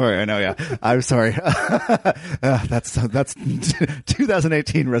faggot. Sorry, I know. Yeah, I'm sorry. That's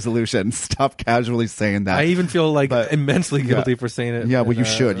 2018 resolution. Stop casually saying that. I even feel like But- immensely guilty yeah. for saying it. Yeah, well, And, you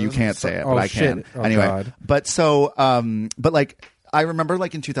should. You can't say it, but I shit. can. Oh, Anyway, God. but so, but like, I remember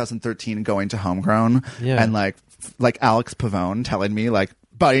like in 2013 going to Homegrown Yeah. and like Alex Pavone telling me like,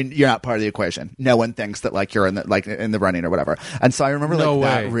 but you're not part of the equation. No one thinks that like you're in the running or whatever. And so I remember No like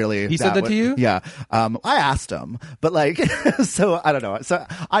way. that really. He said that to you? Yeah. I asked him, but like, so I don't know. So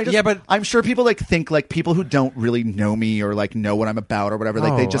I just, Yeah, but- I'm sure people like think like people who don't really know me or like know what I'm about or whatever.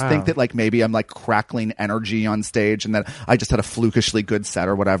 Like they Oh, just wow. think that like maybe I'm like crackling energy on stage and that I just had a flukishly good set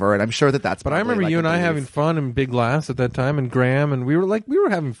or whatever. And I'm sure that that's. But I probably, remember like, you a and I belief. having fun and big laughs at that time, and Graham, and we were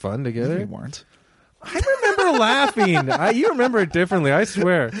having fun together. We weren't. I remember laughing. You remember it differently. I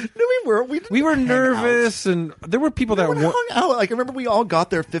swear. No, we were. We were hang nervous, and there were people out. that We hung out. Like I remember, we all got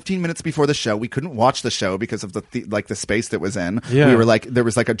there 15 minutes before the show. We couldn't watch the show because of the space that was in. Yeah. We were like, there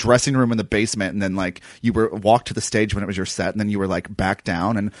was like a dressing room in the basement, and then like you were walked to the stage when it was your set, and then you were like back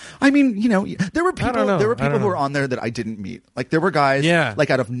down. And I mean, there were people. don't know. There were I don't people who know. were on there that I didn't meet. Like there were guys. Yeah.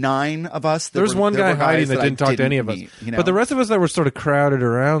 Like out of 9 of us, There was one guy hiding that I didn't talk to any of us. meet, But the rest of us that were sort of crowded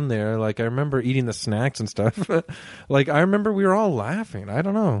around there, like I remember eating the snacks and stuff. Like I remember we were all laughing. I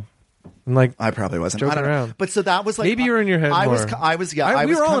don't know. And like I probably wasn't. joking I don't know. around. But so that was like Maybe you were in your head I was. more. I was. Yeah.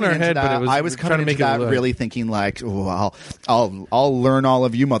 We was were all in coming our into head, but that- it was- I was trying to coming make into it that look. really thinking like, oh, I'll learn all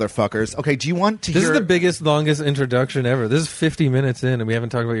of you motherfuckers. Okay. Do you want to this hear? is the biggest, longest introduction ever. This is 50 minutes in, and we haven't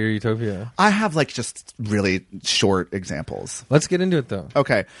talked about your Utopia. I have like just really short examples. Let's get into it though.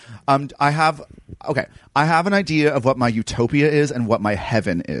 Okay. I have an idea of what my utopia is and what my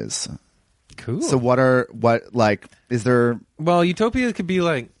heaven is. Cool. So is there? Well, Utopia could be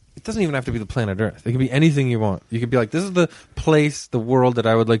like, it doesn't even have to be the planet Earth. It could be anything you want. You could be like, this is the place, the world that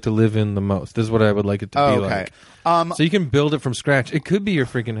I would like to live in the most. This is what I would like it to be Okay. like. So you can build it from scratch. It could be your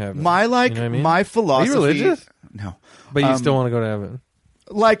freaking heaven. My like You know what I mean? my philosophy. Are you religious? No. But you still want to go to heaven.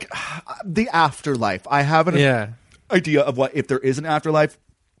 Like the afterlife. I have an Yeah. idea of what if there is an afterlife,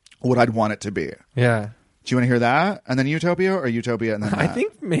 what I'd want it to be. Yeah. Do you want to hear that? And then Utopia or Utopia and then I that?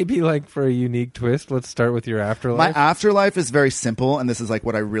 think maybe like for a unique twist, let's start with your my afterlife. afterlife is very simple, and this is like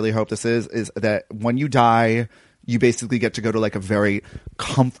what I really hope this is that when you die, you basically get to go to like a very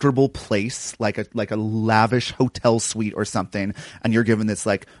comfortable place, like a lavish hotel suite or something, and you're given this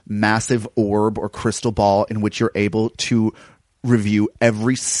like massive orb or crystal ball in which you're able to review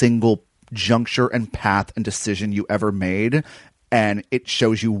every single juncture and path and decision you ever made. And it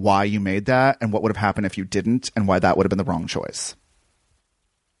shows you why you made that and what would have happened if you didn't and why that would have been the wrong choice.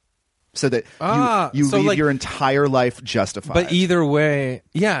 So that you so leave like- your entire life justified. But either way,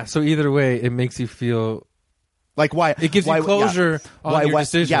 yeah. So either way, it makes you feel like why it gives you why, closure on why, your why,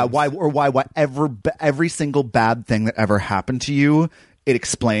 decisions. Yeah, why every single bad thing that ever happened to you, it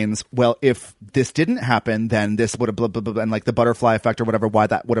explains, well, if this didn't happen, then this would have blah, blah, blah, and like the butterfly effect or whatever, why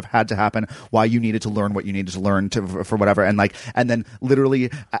that would have had to happen, why you needed to learn what you needed to learn for whatever. And like, and then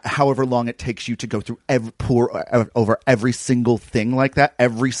literally however long it takes you to go through over every single thing like that,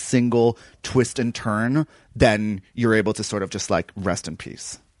 every single twist and turn, then you're able to sort of just like rest in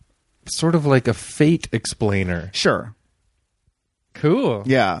peace. sort of like a fate explainer. Sure. Cool.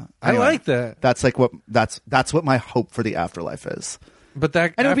 Yeah. I like that. That's like that's what my hope for the afterlife is. But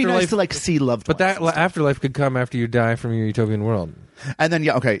that And it would be nice afterlife- to like see loved But ones. that afterlife could come after you die from your utopian world. And then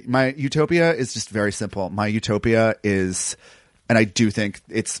my utopia is just very simple. My utopia is, and I do think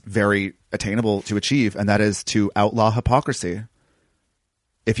it's very attainable to achieve, and that is to outlaw hypocrisy.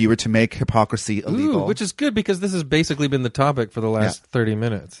 If you were to make hypocrisy illegal, Ooh, which is good because this has basically been the topic for the last 30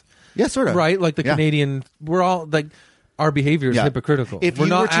 minutes. yeah, sort of Right? Like the Yeah. Canadian, we're all like, our behavior is Yeah. hypocritical. If We're you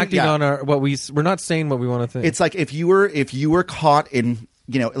not were to- acting yeah. on we're not saying what we want to think. It's like if you were caught in,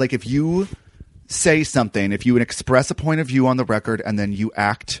 like if you say something, if you would express a point of view on the record and then you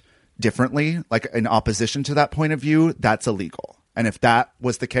act differently, like in opposition to that point of view, that's illegal. And if that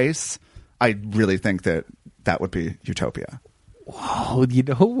was the case, I really think that would be utopia. Whoa, you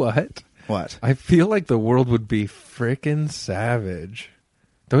know what? What? I feel like the world would be frickin' savage.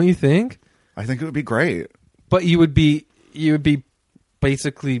 Don't you think? I think it would be great. But you would be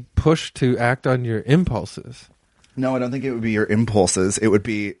basically pushed to act on your impulses. No, I don't think it would be your impulses. It would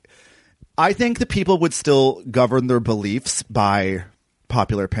be, I think that people would still govern their beliefs by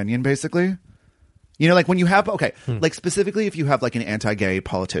popular opinion, basically. You know, like when you have, like specifically if you have like an anti-gay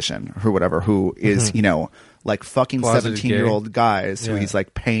politician or whatever who is, you know, like fucking Closeted 17-year-old guys who he's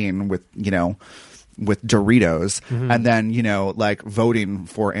like paying with, you know, with Doritos and then, you know, like voting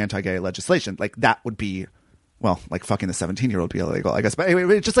for anti-gay legislation. Like that would be, well, like fucking the 17-year-old be illegal, I guess. But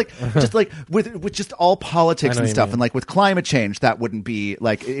anyway, it's just like with just all politics and stuff, and like with climate change, that wouldn't be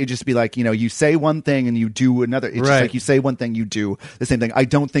like, it'd just be like, you know, you say one thing and you do another. It's just like you say one thing, you do the same thing. I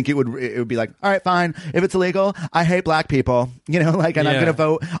don't think it would be like, all right, fine, if it's illegal, I hate black people, you know, like, and I'm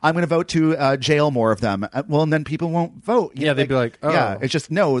gonna vote to jail more of them. Well, and then people won't vote. Yeah, they'd be like, oh. Yeah, it's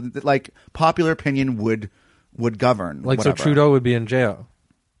just no, like popular opinion would govern. Like, whatever. so Trudeau would be in jail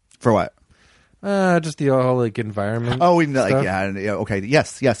For what? Just the whole like environment. Oh, like, stuff. yeah, okay,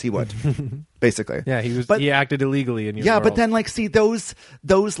 yes, he would, basically. Yeah, he was. But, he acted illegally in your yeah, world. but then like, see, those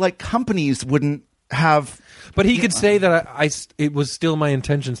like companies wouldn't have. But he could say that it was still my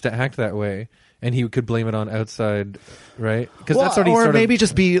intentions to act that way, and he could blame it on outside, right? Because that's what he or sort maybe of,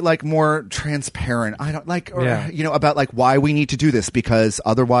 just be like more transparent. I don't like, or, Yeah. you know, about like why we need to do this, because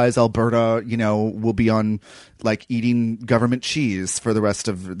otherwise Alberta, you know, will be on like eating government cheese for the rest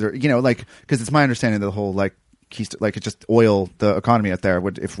of their, you know, like, because it's my understanding that the whole like it just oil the economy out there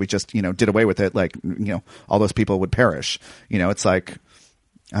would, if we just, you know, did away with it, like, you know, all those people would perish. You know, it's like,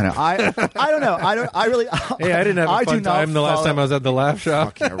 I don't know. I don't know. I really. hey, I didn't have a fun time the last time I was at the Laugh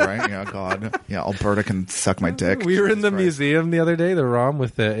Shop. Fuck yeah, right? Yeah, God. Yeah, Alberta can suck my dick. We were in Jesus the Christ. museum the other day, the ROM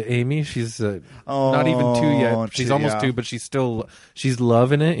with Amy. She's not even 2 yet. She's almost 2, but she's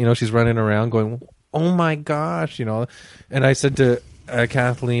loving it. You know, she's running around going, "Oh my gosh!" You know. And I said to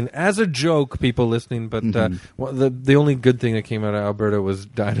Kathleen, as a joke, people listening, but the only good thing that came out of Alberta was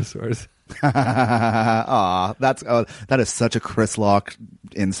dinosaurs. Aw, that is such a Chris Locke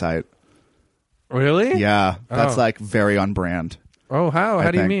insight. Really? Yeah, that's Oh. like very on brand. Oh, how?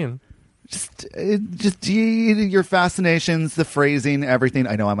 How do you think. mean? Just your fascinations, the phrasing, everything.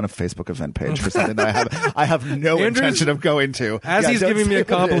 I know I'm on a Facebook event page for something that I have no Andrew's- intention of going to. As he's don't giving me say a what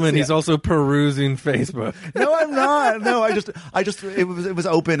it is, compliment, yeah. he's also perusing Facebook. No, I'm not. No, I just it was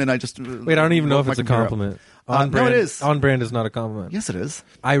open, and I just Wait, I don't even know if it's a compliment. On no, brand, it is. On brand is not a compliment. Yes, it is.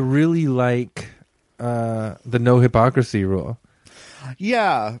 I really like the no hypocrisy rule.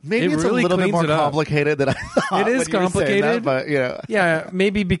 Yeah, maybe It it's really a little bit cleans more it up. complicated than I thought. It is when you were saying complicated. that, but yeah. Yeah,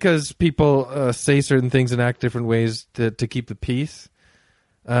 maybe because people say certain things and act different ways to keep the peace.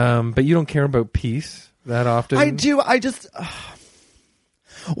 But you don't care about peace that often. I do. I just.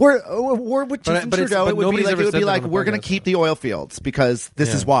 Or with Justin but Trudeau, it would be nobody's like ever it would said be that like on the we're going podcast, to keep the oil fields because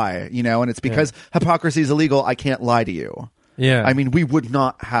this is Yeah. why, you know, and it's because hypocrisy is illegal. I can't lie to you. Yeah. I mean, we would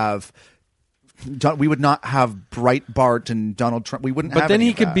not have Breitbart and Donald Trump. We wouldn't. But have then any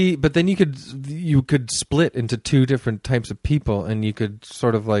he of could that. be. But then you could split into two different types of people, and you could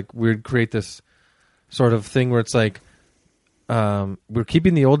sort of like we'd create this sort of thing where it's like we're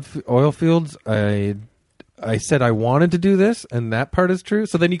keeping the old oil fields. I said I wanted to do this, and that part is true.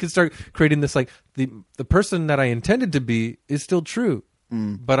 So then you could start creating this like the person that I intended to be is still true,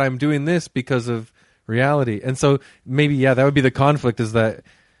 but I'm doing this because of reality. And so maybe that would be the conflict, is that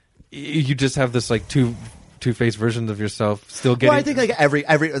you just have this like two-faced versions of yourself still getting. Well, I think like every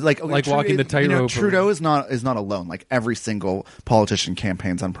like walking the you know, tightrope. Trudeau is not alone. Like every single politician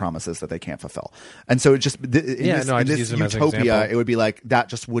campaigns on promises that they can't fulfill, and so it just in I just this use him as an utopia, example. it would be like that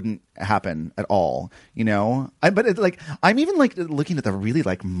just wouldn't happen at all. You know, but it's like I'm even like looking at the really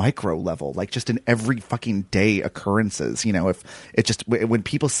like micro level, like just in every fucking day occurrences. You know, if it just when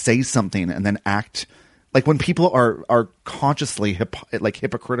people say something and then act. Like when people are consciously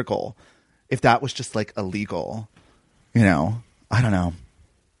hypocritical, if that was just like illegal, you know, I don't know.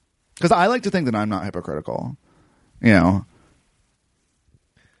 Because I like to think that I'm not hypocritical, you know.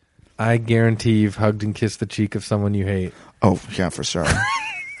 I guarantee you've hugged and kissed the cheek of someone you hate. Oh yeah, for sure.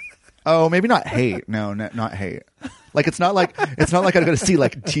 Oh, maybe not hate. No, not hate. Like it's not like I'm going to see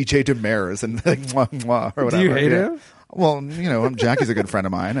like TJ Demers and like mwah, mwah, or whatever. Do you hate Yeah. him? Well, you know, Jackie's a good friend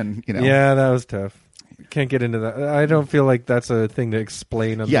of mine, and you know, Yeah, that was tough. can't get into that. I don't feel like that's a thing to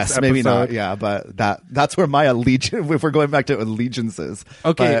explain on Yes, this episode. maybe not. Yeah, but that's where my allegiance. If we're going back to allegiances.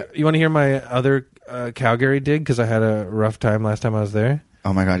 Okay, you want to hear my other Calgary dig? Because I had a rough time last time I was there.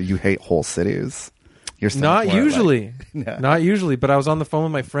 Oh my god, you hate whole cities. You're Not usually. Yeah. Not usually. But I was on the phone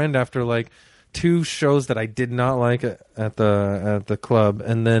with my friend after like 2 shows that I did not like at the club,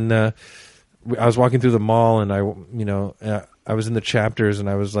 and then I was walking through the mall, and I was in the chapters, and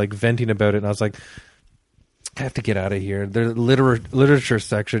I was like venting about it, and I was like, I have to get out of here. The literature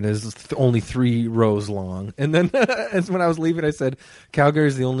section is only 3 rows long. And then when I was leaving, I said, Calgary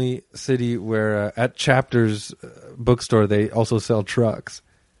is the only city where at Chapters bookstore, they also sell trucks.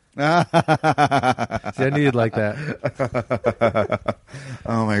 See, I needed like that.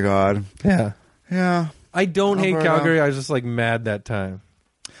 Oh my god. Yeah. Yeah. I don't hate Calgary. I was just like mad that time.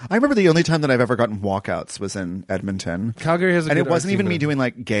 I remember the only time that I've ever gotten walkouts was in Edmonton. Calgary has a and good it wasn't art even scene me there. doing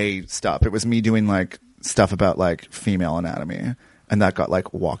like gay stuff. It was me doing like stuff about like female anatomy, and that got like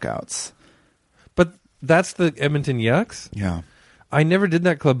walkouts. But that's the Edmonton Yucks? Yeah. I never did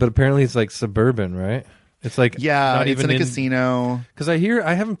that club, but apparently it's like suburban, right? It's like Yeah, not it's even in a casino. Because I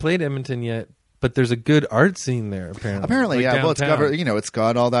haven't played Edmonton yet, but there's a good art scene there. Apparently, like yeah. downtown. Well, it's it's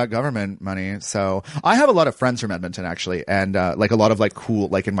got all that government money. So I have a lot of friends from Edmonton actually, and like a lot of like cool,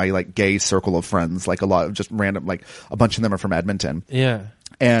 like in my like gay circle of friends, like a lot of just random, like a bunch of them are from Edmonton. Yeah.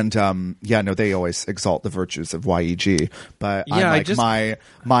 And they always exalt the virtues of YEG, but Yeah, I'm like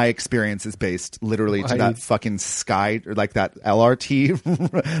my experience is based literally to that fucking Sky or like that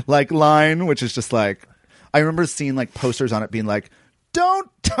LRT like line, which is just like I remember seeing like posters on it being like, "Don't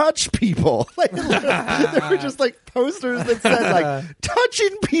touch people." Like there were just like posters that said like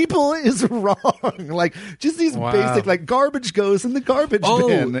touching people is wrong. Like just these basic like garbage goes in the garbage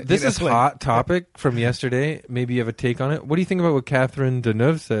bin. This is hot topic from yesterday. Maybe you have a take on it. What do you think about what Catherine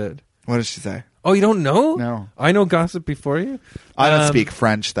Deneuve said? What did she say? Oh, you don't know? No. I know gossip before you. I don't speak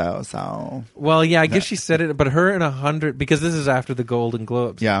French though, so. Well, yeah, I guess she said it, but her and 100, because this is after the Golden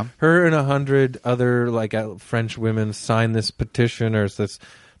Globes. Yeah. Her and 100 other like French women signed this petition or this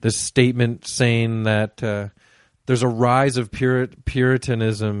statement saying that there's a rise of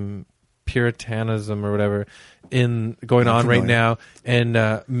puritanism or whatever going on right now, and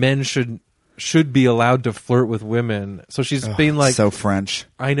men should be allowed to flirt with women. So she's being like, so French.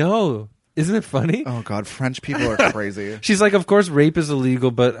 I know. Isn't it funny? Oh God, French people are crazy. She's like, of course, rape is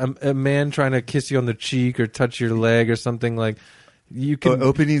illegal, but a man trying to kiss you on the cheek or touch your leg or something like, you can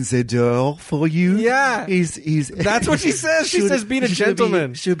opening the door for you. Yeah, he's. That's what she says. She says, "Being a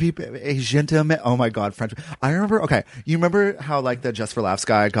gentleman should be a gentleman." Oh my God, French. I remember. Okay, you remember how like the Just for Laughs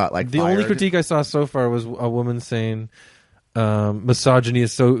guy got like the fired? only critique I saw so far was a woman saying misogyny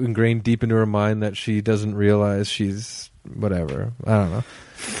is so ingrained deep into her mind that she doesn't realize she's whatever. I don't know.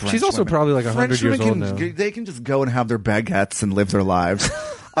 She's also probably like 100 years old now. They can just go and have their baguettes and live their lives.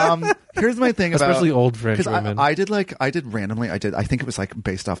 Here's my thing about especially old French women. I did randomly. I think it was like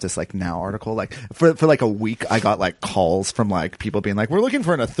based off this like Now article. Like for like a week, I got like calls from like people being like, "We're looking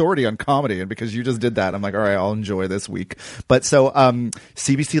for an authority on comedy," and because you just did that, I'm like, "All right, I'll enjoy this week." But so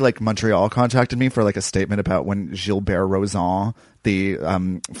CBC like Montreal contacted me for like a statement about when Gilbert Rozon, the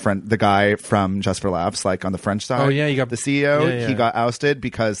guy from Just for Laughs, like on the French side. Oh yeah, you got the CEO. Yeah. He got ousted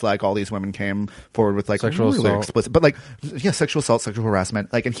because like all these women came forward with like sexual really assault. explicit, but like sexual assault, sexual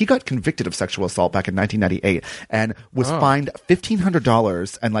harassment. Like, and he got convicted of sexual assault back in 1998 and was fined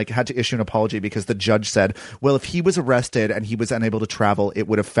 $1,500 and like had to issue an apology because the judge said, well, if he was arrested and he was unable to travel, it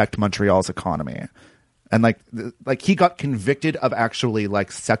would affect Montreal's economy. And like he got convicted of actually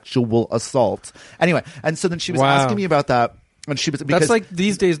like sexual assault. Anyway, and so then she was asking me about that. And she was, because that's like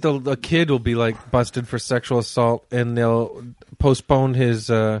these days a kid will be like busted for sexual assault and they'll postpone his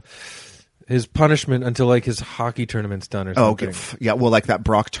punishment until like his hockey tournament's done or something. Okay. Yeah, well, like that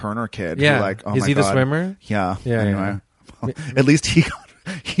Brock Turner kid. Yeah. Who, like, oh is my he God. the swimmer? Yeah. Yeah. Anyway. Yeah. Well, at least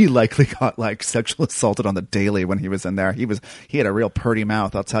he likely got like sexual assaulted on the daily when he was in there. He had a real purty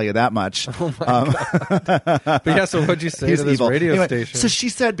mouth, I'll tell you that much. Oh my God. But yeah, so what'd you say to this radio station? So she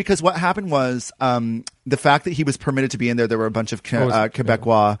said, because what happened was the fact that he was permitted to be in there were a bunch of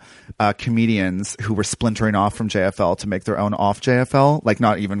Quebecois comedians who were splintering off from JFL to make their own off JFL, like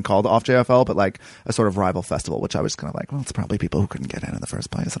not even called off JFL, but like a sort of rival festival, which I was kind of like, well, it's probably people who couldn't get in the first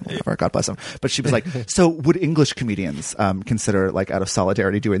place and whatever. God bless them. But she was like, so would English comedians consider like out of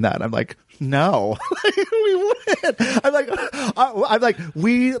solidarity doing that? And I'm like, no. We wouldn't.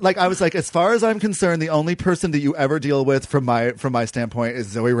 I was like, as far as I'm concerned, the only person that you ever deal with from my standpoint is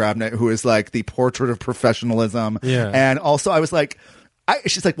Zoe Rabnett, who is like the portrait of professionalism. Yeah. And also I was like,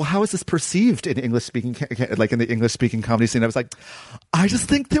 she's like, well, how is this perceived in English speaking, like in the English speaking comedy scene? I was like, I just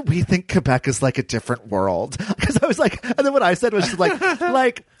think that we think Quebec is like a different world. Because I was like, and then what I said was just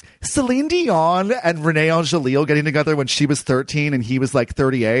like Celine Dion and Renee Angelil getting together when she was 13 and he was like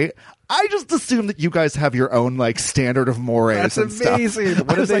 38. I just assume that you guys have your own like standard of mores. That's and amazing. Stuff.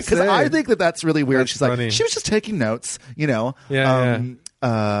 What did they because say? I think that that's really weird. That's She's funny. like, she was just taking notes, you know. Yeah.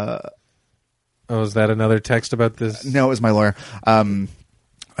 Oh, is that another text about this? No, it was my lawyer.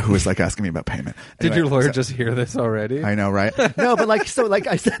 Who was like asking me about payment. Did Anyway, your lawyer so- just hear this already? I know, right? No, but like, so like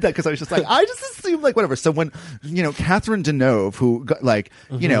I said that because I was just like, I just assumed like whatever. So when, you know, Catherine Deneuve, who got, like,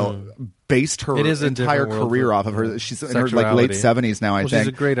 you know, based her It is a entire different world career of off of her, she's in her like late sexuality. 70s now, I Well, think. she's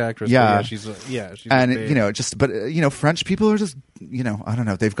a great actress. Yeah. But she's a And, babe. you know, just, but, you know, French people are just, you know, I don't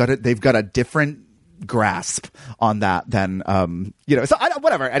know. They've got a different grasp on that than you know, so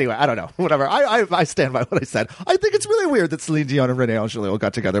whatever. Anyway, I don't know, whatever. I stand by what I said. I think it's really weird that Celine Dion and Renee Angelil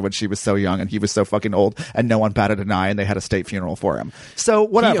got together when she was so young and he was so fucking old and no one batted an eye and they had a state funeral for him. So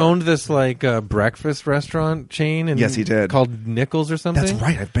whatever. He owned this like breakfast restaurant chain, and Yes, he did. called Nichols or something. That's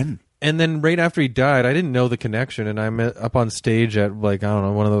right. I've been. And then right after he died, I didn't know the connection, and I met up on stage at like, I don't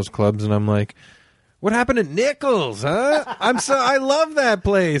know, one of those clubs, and I'm like, "What happened to Nichols? Huh? I love that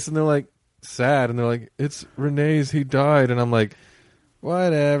place." And they're like, sad, and they're like, "It's Renee's. He died." And I'm like,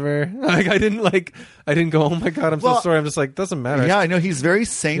 whatever. Like I didn't go, "Oh my god, I'm so Well, sorry." I'm just like, doesn't matter. Yeah, I know he's very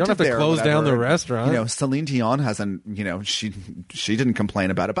sainted. You don't have to there or close down whatever. the restaurant. You know, Celine Dion hasn't. You know, she didn't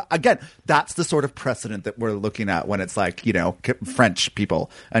complain about it. But again, that's the sort of precedent that we're looking at when it's like, you know, French people.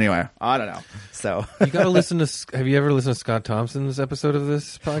 Anyway, I don't know. So You got to listen to. Have you ever listened to Scott Thompson's episode of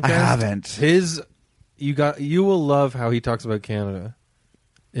this podcast? I haven't. You will love how he talks about Canada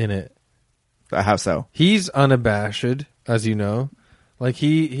in it. How so? He's unabashed, as you know. Like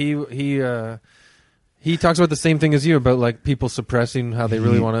he talks about the same thing as you, about like people suppressing how they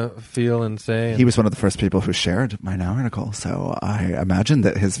really want to feel and say. He was one of the first people who shared my Now article, so I imagine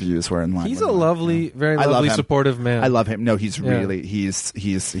that his views were in line. He's with a mine. lovely, very I love lovely, him. supportive man. I love him. No, he's Yeah. really he's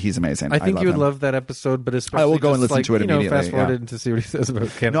amazing. I think you would him. love that episode, but especially I will go and just, listen like, to it you know, immediately, fast forward yeah. to see what he says about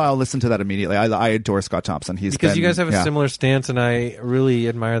Canada. No, I'll listen to that immediately. I adore Scott Thompson. Because you guys have a similar stance, and I really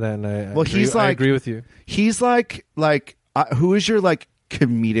admire that. And I agree with you. He's like who is your like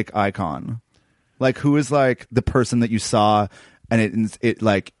comedic icon? Like who is like the person that you saw and it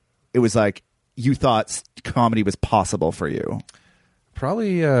was like you thought comedy was possible for you?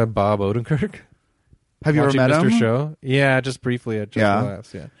 Probably Bob Odenkirk. Have you ever Watching met Mr. him? Show? Yeah, just briefly at Just Yeah.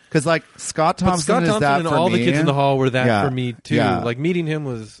 Laughs. Yeah. Because like Scott But Thompson Scott is Thompson that and for all me. the kids in the hall were that Yeah. for me too. Yeah. Like meeting him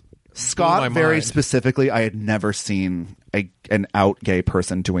was blew my Scott very mind. specifically. I had never seen an out gay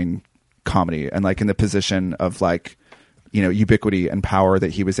person doing comedy and like in the position of like, you know, ubiquity and power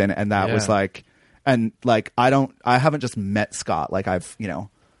that he was in, and that was Yeah. like, and like I haven't just met Scott. Like I've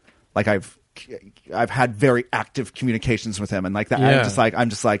had very active communications with him, and like that. Yeah. I'm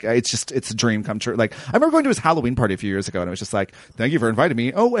just like it's a dream come true. Like I remember going to his Halloween party a few years ago, and it was just like, thank you for inviting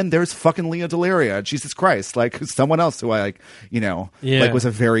me. Oh, and there's fucking Leah Delaria, Jesus Christ, like someone else who I like, you know, Yeah. like was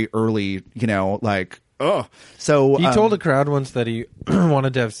a very early, you know, like oh. So He told a crowd once that he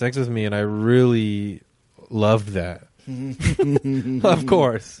wanted to have sex with me, and I really loved that. Of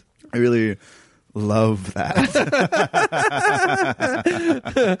course. I really love that.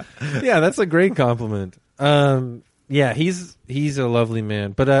 Yeah, that's a great compliment. Yeah, he's a lovely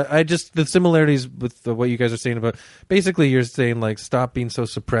man. But I just the similarities with what you guys are saying about basically you're saying like stop being so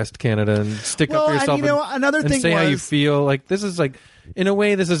suppressed, Canada, and stick up Well, for and, yourself. you know, another and thing say how you was- feel. Like this is like in a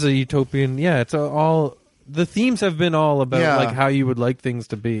way this is a utopian. Yeah, it's all the themes have been all about Yeah. like how you would like things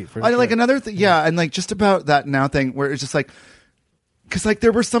to be. For I like sure. another thing, yeah, and like just about that now thing where it's just like, because like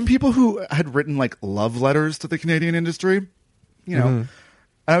there were some people who had written like love letters to the Canadian industry, you know, Mm-hmm.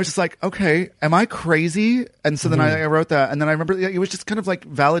 and I was just like, okay, am I crazy? And so then Mm-hmm. I wrote that, and then I remember it was just kind of like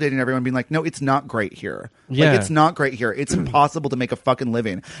validating everyone, being like, no, it's not great here. Yeah. Like it's not great here. It's impossible to make a fucking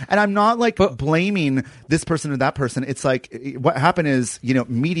living. And I'm not like blaming this person or that person. It's like what happened is, you know,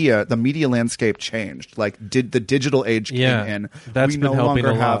 the media landscape changed. Like did the digital age Yeah, came in. that's we been no helping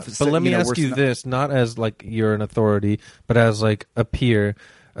longer a lot. have. But let me know, ask we're you not- this: not as like you're an authority, but as like a peer.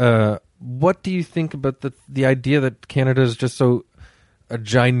 What do you think about the idea that Canada is just so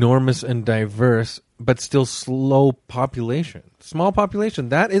ginormous and diverse, but still small population?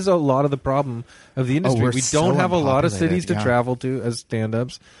 That is a lot of the problem of the industry. we're We so don't have a lot of unpopulated, cities to yeah. travel to as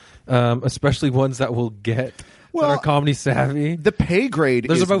stand-ups, especially ones that will get that Well, are comedy savvy. The pay grade.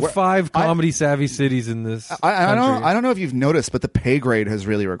 There's is about where- 5 comedy savvy cities in this. I country. don't know if you've noticed, but the pay grade has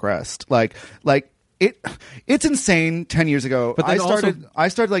really regressed. Like it's insane. 10 years ago, But then I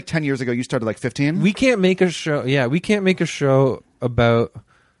started like 10 years ago. You started like 15. We can't make a show. Yeah, we can't make a show about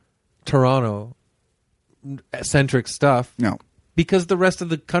Toronto centric stuff. No. Because the rest of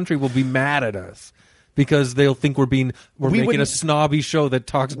the country will be mad at us. Because they'll think we're making a snobby show that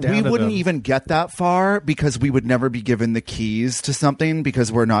talks down to them. We wouldn't even get that far because we would never be given the keys to something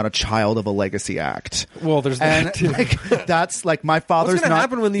because we're not a child of a legacy act. Well, there's that too. Like, that's like my father's What's gonna not.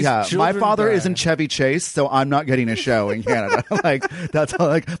 happen when these my children father die? isn't Chevy Chase, so I'm not getting a show in Canada. Like that's how,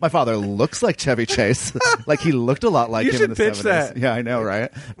 like my father looks like Chevy Chase. Like he looked a lot like You him should in the pitch 70s. that. Yeah, I know,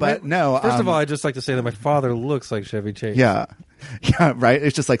 right? But no. First of all, I'd just like to say that my father looks like Chevy Chase. Yeah. Yeah, right.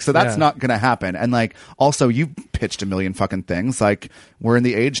 It's just like, so that's Yeah. not going to happen. And like, also, you pitched a million fucking things. Like, we're in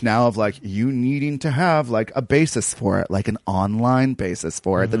the age now of like you needing to have like a basis for it, like an online basis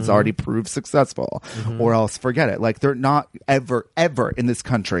for it that's already proved successful, or else forget it. Like, they're not ever in this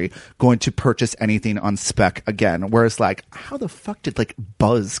country going to purchase anything on spec again. Whereas, like, how the fuck did like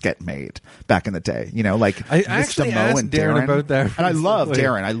Buzz get made back in the day? You know, like I Mr. actually Mo asked and Darren about that and I love recently.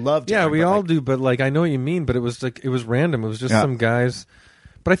 Darren. I love Darren. Yeah, we but, all like, do, but like I know what you mean, but it was like it was random. It was just Yeah. some guys.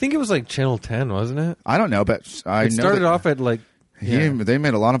 But I think it was like Channel 10, wasn't it? I don't know, but I It know started that off at like they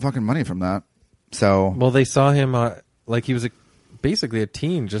made a lot of fucking money from that. So well, they saw him like he was basically a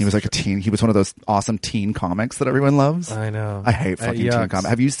teen. Just he was like a teen. He was one of those awesome teen comics that everyone loves. I know. I hate fucking teen Yucks. comics.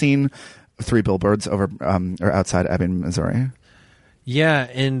 Have you seen Three Billboards over or outside Ebbing, Missouri? Yeah,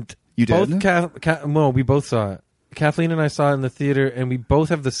 and You did? both well, we both saw it. Kathleen and I saw it in the theater, and we both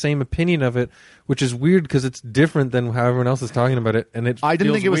have the same opinion of it, which is weird because it's different than how everyone else is talking about it. And I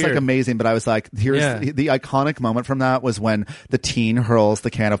didn't think it was weird. like amazing, but I was like, here's Yeah. the iconic moment from that was when the teen hurls the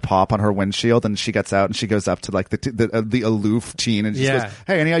can of pop on her windshield, and she gets out and she goes up to like the aloof teen and she Yeah. goes,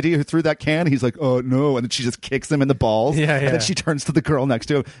 "Hey, any idea who threw that can?" He's like, "Oh no," and then she just kicks him in the balls. Yeah, And yeah. then she turns to the girl next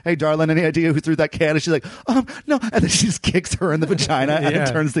to him, "Hey, darling, any idea who threw that can?" And she's like, "No," and then she just kicks her in the vagina and Yeah.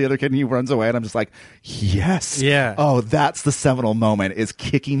 then turns to the other kid and he runs away. And I'm just like, yes, Yeah. Oh, that's the seminal moment is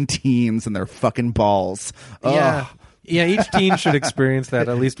kicking teens in their fucking balls. Yeah. Ugh. Yeah, each teen should experience that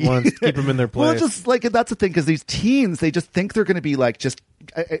at least once to keep them in their Well, place. just like that's the thing because these teens, they just think they're going to be like just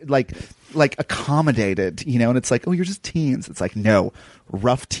like accommodated, you know. And it's like, oh, you're just teens. It's like, no,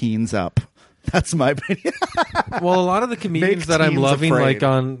 rough teens up. That's my opinion. Well, a lot of the comedians Make that I'm teens loving, afraid.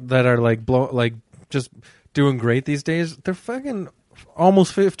 like that are like just doing great these days, they're fucking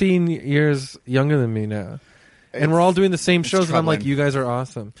almost 15 years younger than me now. And we're all doing the same shows, and I'm like, troubling. you guys are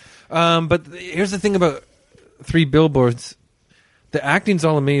awesome. But here's the thing about Three Billboards. The acting's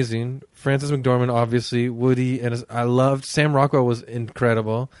all amazing. Frances McDormand, obviously. Woody, and I loved Sam Rockwell was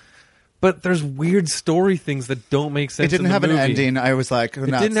incredible. But there's weird story things that don't make sense. It didn't in the have an movie. ending. I was like, It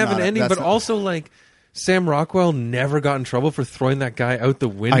didn't have an ending, but also like Sam Rockwell never got in trouble for throwing that guy out the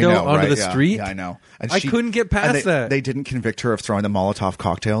window onto the street. Yeah, I know. And I couldn't get past and that. They didn't convict her of throwing the Molotov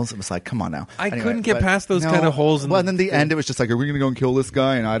cocktails. It was like, come on now. I Anyway, couldn't get but past those kind of holes in Well, the and then the end, it was just like, are we going to go and kill this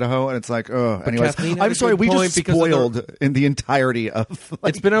guy in Idaho? And it's like, oh. Anyways, Kathleen had I'm a sorry, good we point just because of the- spoiled in the entirety of. Like,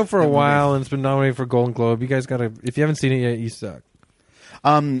 It's been out for a the movie. while, and it's been nominated for Golden Globe. You guys gotta, if you haven't seen it yet, you suck.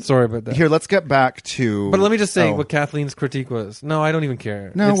 Sorry about that. Here, let's get back to. But let me just say Oh. what Kathleen's critique was. No, I don't even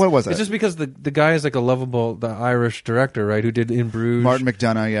care. No, what was it? It's just because the guy is like a lovable, the Irish director, right, who did In Bruges. Martin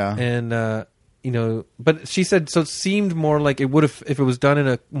McDonough, yeah. And, but she said, so it seemed more like it would have, if it was done in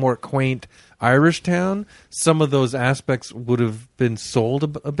a more quaint Irish town, some of those aspects would have been sold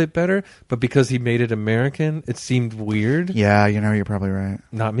a bit better. But because he made it American, it seemed weird. Yeah, you're probably right.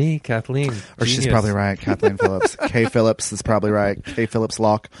 Not me, Kathleen. Or she's Genius. probably right. Kathleen Phillips. Kay Phillips is probably right. Kay Phillips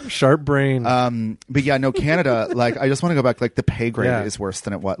Locke. Sharp brain. But yeah, no, Canada, like, I just want to go back, like, the pay grade Yeah. is worse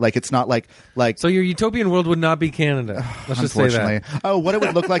than it was. Like, it's not like. So your utopian world would not be Canada. Let's just say Unfortunately. that. Oh, what it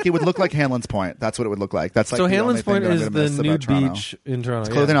would look like? It would look like Hanlon's Point. That's what it would look like. That's like So the Hanlon's only thing Point that I'm is gonna the miss about nude Toronto. beach in Toronto. It's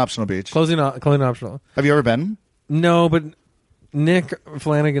clothing yeah. optional beach. Clothing optional. Have you ever been? No, but Nick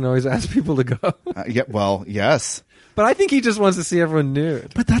Flanagan always asks people to go. Yeah. Well, yes. But I think he just wants to see everyone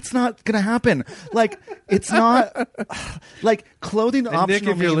nude. But that's not gonna happen. Like, it's not like clothing And optional. Nick,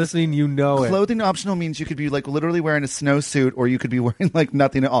 if you're means- listening, you know it. Clothing optional means you could be like literally wearing a snowsuit, or you could be wearing like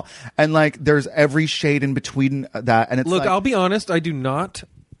nothing at all. And like, there's every shade in between that. And it's Look, like, I'll be honest. I do not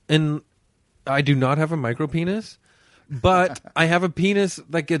have a micro penis, but I have a penis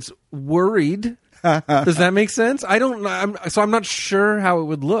that gets worried. Does that make sense? I'm not sure how it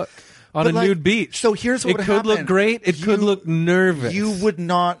would look on But, a like, nude beach. so here's what it would could look happen. great. It could You- look nervous. you would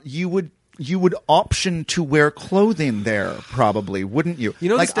not. You would option to wear clothing there, probably, wouldn't you? You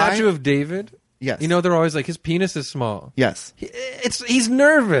know like, the statue of David? Yes. You know they're always like his penis is small. Yes. He's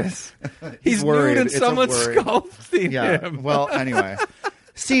nervous. He's worried. nude and It's a someone's worry. sculpting Yeah. him. Well, anyway.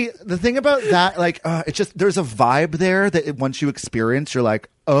 See, the thing about that, like, it's just there's a vibe there that once you experience, you're like,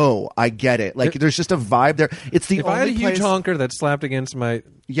 oh, I get it. Like, there's just a vibe there. It's the If only I had a place. huge honker that slapped against my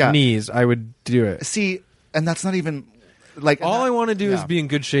Yeah. knees, I would do it. See, and that's not even like All I want to do yeah. is be in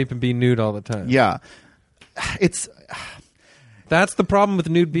good shape and be nude all the time. Yeah, it's That's the problem with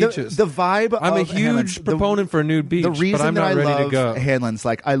nude beaches. the vibe. I'm a of huge Hanlon's- proponent for a nude beach, The reason but I'm that not I ready love to go. Hanlon's,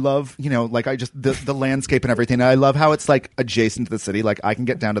 like, I love, like, I just the landscape and everything. And I love how it's like adjacent to the city. Like, I can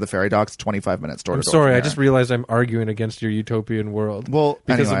get down to the ferry docks 25 minutes door I'm to door. sorry, from I here. just realized I'm arguing against your utopian world. Well,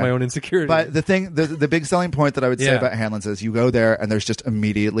 because of anyway. my own insecurity. But the big selling point that I would say Yeah. about Hanlon's is you go there and there's just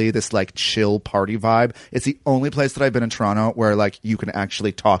immediately this like chill party vibe. It's the only place that I've been in Toronto where like you can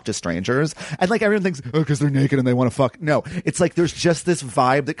actually talk to strangers and like everyone thinks, oh, because they're naked and they want to fuck. No, it's like there's just this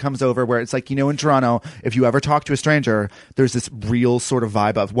vibe that comes over where it's like, in Toronto, if you ever talk to a stranger, there's this real sort of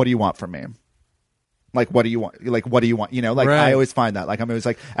vibe of, what do you want from me? Like, what do you want? Like, what do you want? Like, Right. I always find that. Like, I'm always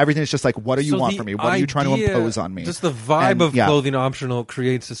like, everything is just like, what do you So want the from me? What are you trying to idea- impose on me? Just the vibe And, of yeah. clothing optional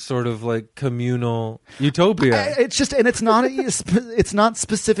creates a sort of like communal utopia. It's just, and it's not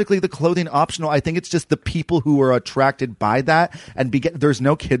specifically the clothing optional. I think it's just the people who are attracted by that and there's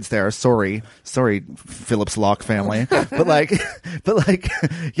no kids there. Sorry, Phillips Locke family, but like,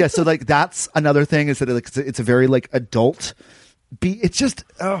 yeah. So like, that's another thing is that it's a very like adult. It's just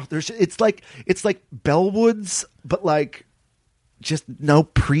it's like Bellwoods, but like just no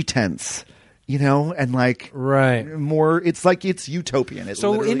pretense. And like Right. more. It's like it's utopian. It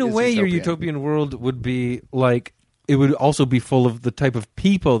So literally in a is way, your utopian world would be like it would also be full of the type of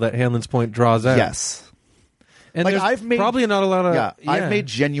people that Hanlon's Point draws out. Yes. and Like, there's I've made- probably not a lot of I've made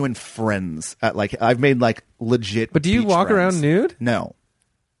genuine friends I've made like legit. But do you beach walk friends. around nude? No.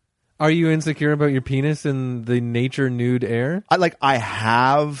 Are you insecure about your penis in the nature nude air? I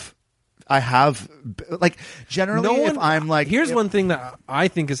have like generally if I'm like here's one thing that I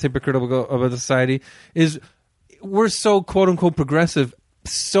think is hypocritical about society is we're so quote unquote progressive.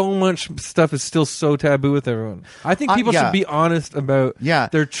 So much stuff is still so taboo with everyone. I think people yeah. should be honest about Yeah.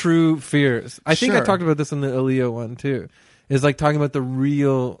 their true fears. I think I Sure. talked about this in the Aaliyah one too. Is like talking about the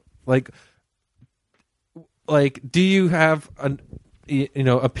real like do you have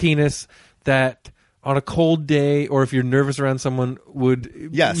a penis that on a cold day or if you're nervous around someone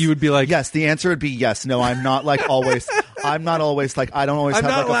Yes. you would be like yes. The answer would be yes. No, I'm not like always. I'm not always like I don't always. I'm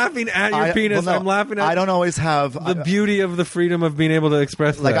have not like laughing at your penis. well, no, I'm laughing at I don't always have the beauty of the freedom of being able to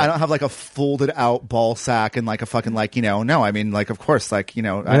express like that. I don't have like a folded out ball sack and like a fucking like no. I mean like of course like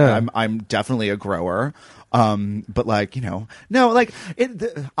Yeah. I'm definitely a grower. But like no like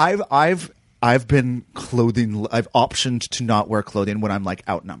I've been clothing. I've optioned to not wear clothing when I'm like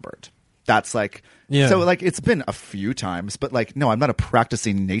outnumbered. That's like Yeah. So like it's been a few times, but like no, I'm not a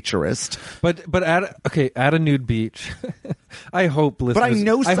practicing naturist. But at a nude beach, I hope listeners. I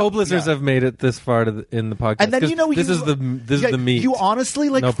know I hope some- listeners yeah. have made it this far in the podcast. And then 'cause this is the meat. You honestly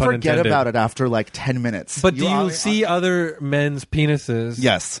like No pun forget intended. about it after like 10 minutes. But do you hon- see other men's penises?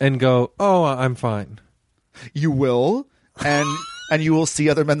 Yes. And go, oh, I'm fine. You will, and you will see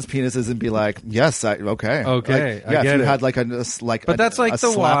other men's penises and be like, yes, okay, Okay, Like, I yeah, get if you it. had like But that's like the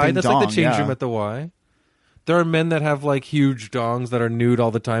Y. slapping That's like dong, the change yeah. room at the Y. There are men that have like huge dongs that are nude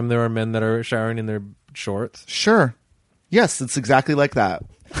all the time. There are men that are showering in their shorts. Sure, yes, it's exactly like that.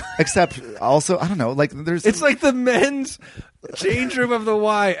 Except also, I don't know, like there's It's like the men's change room of the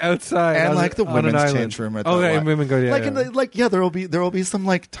Y outside, and on like the on an women's island. change room at the Okay, Y. and women go like yeah. in the, like yeah, there will be some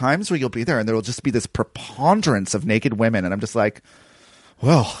like times where you'll be there and there will just be this preponderance of naked women, and I'm just like,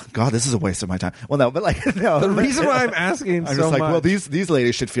 well, God, this is a waste of my time. Well, no, but like no. The reason why I'm asking I'm so just like, much. well, these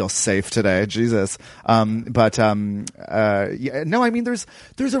ladies should feel safe today, Jesus. Yeah, no, I mean, there's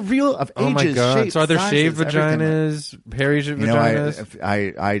a real of ages. Oh my God! Shapes, So are there sizes, shaved everything. vaginas, hairy You vaginas?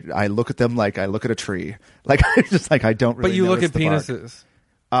 know, I look at them like I look at a tree. Like I just like I don't really. But you look notice at the bark.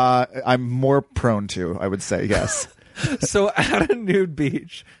 penises. I'm more prone to, I would say, yes. So at a nude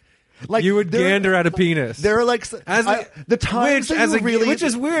beach, Like you would there- gander at a penis. There are like the times that you really, which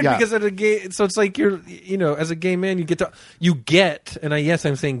is weird Yeah. because at a gay, so it's like you're, as a gay man,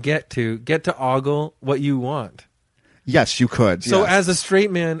 I'm saying get to ogle what you want. yes, you could. So yes. as a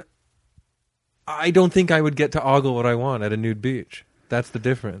straight man, I don't think I would get to ogle what I want at a nude beach. That's the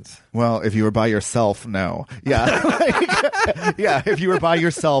difference. Well, if you were by yourself, no. Yeah. Like, yeah, if you were by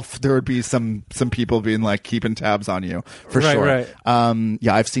yourself, there would be some people being like keeping tabs on you for Right, sure. right.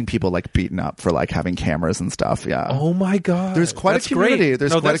 Yeah, I've seen people like beaten up for like having cameras and stuff. Yeah. Oh my God. There's quite That's a community. great.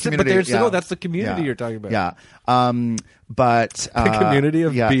 There's No, quite a that's it, community. But there's yeah. that's the community Yeah. you're talking about. Yeah. But The community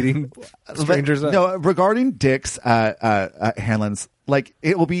of yeah. beating strangers up. No, regarding dicks at Hanlon's, Like,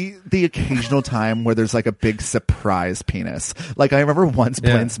 it will be the occasional time where there's like a big surprise penis. Like, I remember once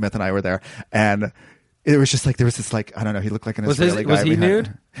Blaine Smith and I were there, and it was just like, there was this like, I don't know, he looked like an Israeli guy. Was he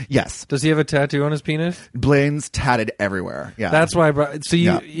nude? Yes. Does he have a tattoo on his penis? Blaine's tatted everywhere. Yeah. That's why. So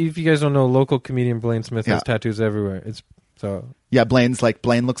if you guys don't know, local comedian Blaine Smith has tattoos everywhere. Yeah, Blaine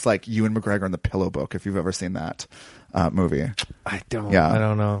looks like Ewan McGregor in The Pillow Book, if you've ever seen that movie. I don't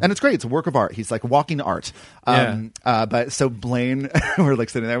know. And it's great. It's a work of art. He's like walking art. But so Blaine, we're like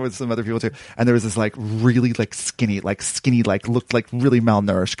sitting there with some other people too, and there was this like really like skinny, looked like really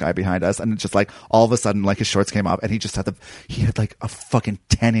malnourished guy behind us, and it's just like all of a sudden like his shorts came up, and he had like a fucking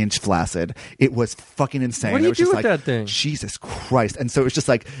 10-inch flaccid. It was fucking insane. What do you was do just with like, that thing? Jesus Christ! And so it was just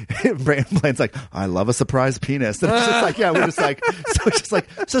like Blaine's like, I love a surprise penis. And it's just like, yeah, we're just like, so it's just like,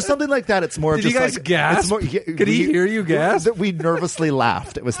 so something like that. It's more. Did just you guys like, gasp? Could he hear you gasp? We nervously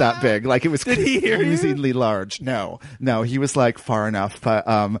laughed. It was that big. Like, it was Did he hear you? confusingly large. No, he was like far enough. But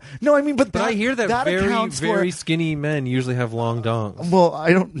no, I mean, but I hear that very, very for, skinny men usually have long dongs. Well,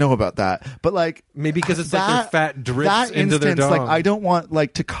 I don't know about that, but like maybe because it's like their fat drips into their dong. Like, I don't want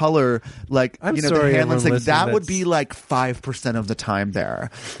like to color like I'm you know sorry, the handlings. Like, that that's... would be like 5% of the time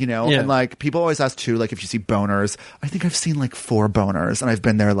there, you know. Yeah. And like people always ask too, like if you see boners. I think I've seen like 4 boners, and I've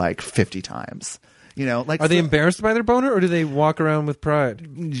been there like 50 times. You know, like, are they embarrassed by their boner, or do they walk around with pride?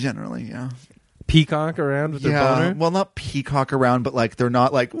 Generally, yeah. Peacock around with their boner? Well, not peacock around, but like they're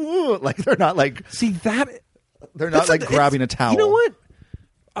not like, ooh, like they're not like. See that? They're not like grabbing a towel. You know what?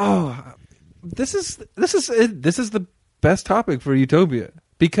 Oh, this is the best topic for Utopia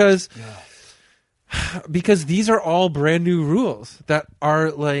because these are all brand new rules that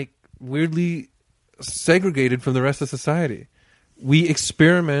are like weirdly segregated from the rest of society. We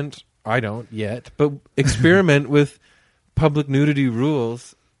experiment. I don't yet, but experiment with public nudity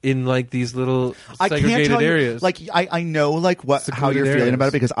rules in like these little segregated areas. Like I know like how you're feeling about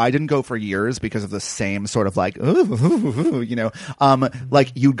it, because I didn't go for years because of the same sort of like you know,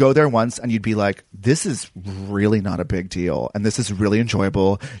 like you'd go there once and you'd be like, this is really not a big deal, and this is really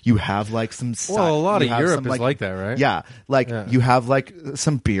enjoyable. You have like some a lot of Europe is like that, right? Yeah, like you have like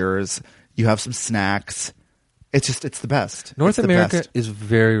some beers, you have some snacks. It's the best. North America is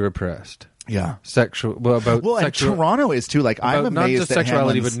very repressed. Yeah, and Toronto is too. Like, I'm amazed not just that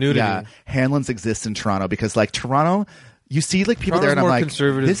sexuality Hanlon's, but nudity. Yeah, Hanlon's exists in Toronto, because like Toronto, you see like people Toronto's there, and I'm more like,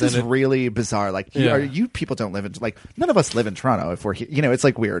 conservative this is than really bizarre. Like, you people don't live in, like, none of us live in Toronto. If we're here, you know, it's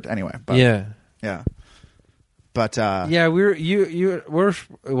like weird anyway. But, yeah. But we're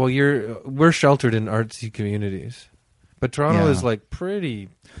sheltered in artsy communities, but Toronto is like pretty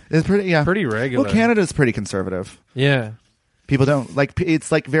regular. Well, Canada's pretty conservative. Yeah. People don't like,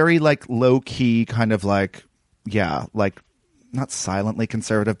 it's like very like low key kind of like, like not silently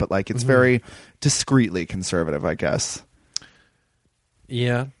conservative, but like it's very discreetly conservative, I guess.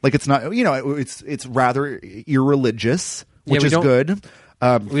 Yeah. Like, it's not, you know, it's rather irreligious, which is good.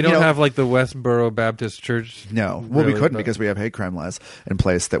 We don't have like the Westboro Baptist Church. No. Well, we couldn't, because we have hate crime laws in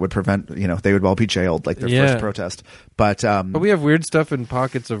place that would prevent, you know, they would all be jailed like their first protest. But we have weird stuff in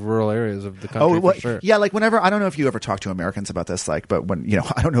pockets of rural areas of the country for sure. Yeah, like whenever, I don't know if you ever talk to Americans about this, like, but when, you know,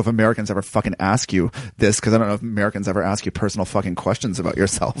 I don't know if Americans ever fucking ask you this, because I don't know if Americans ever ask you personal fucking questions about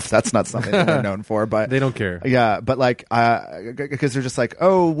yourself. That's not something that they're known for, but they don't care. Yeah, but like, because they're just like,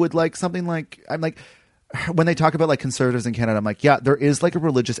 oh, would like something like, I'm like, when they talk about like conservatives in Canada, I'm like, yeah, there is like a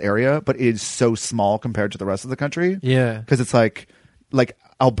religious area, but it is so small compared to the rest of the country. Yeah. Because it's like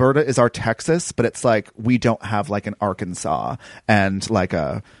Alberta is our Texas, but it's like we don't have like an Arkansas and like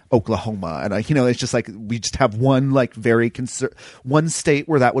a Oklahoma, and you know, it's just like we just have one like very one state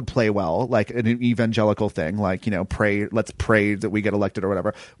where that would play well, like an evangelical thing, like, you know, let's pray that we get elected or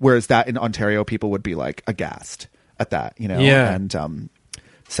whatever. Whereas that in Ontario, people would be like aghast at that, you know. Yeah. And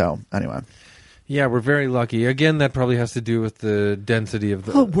so anyway. Yeah, we're very lucky. Again, that probably has to do with the density of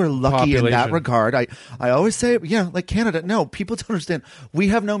the we're lucky population. in that regard. I always say, like Canada, no, people don't understand. We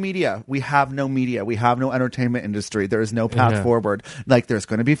have no media. We have no entertainment industry. There is no path forward. Like, there's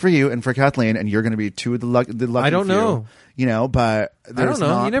going to be for you and for Kathleen, and you're going to be two of the lucky I don't few, know. You know, but I don't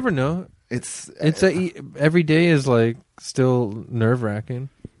know. You never know. Every day is like still nerve-wracking.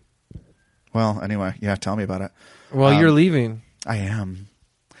 Well, anyway, tell me about it. Well, you're leaving. I am.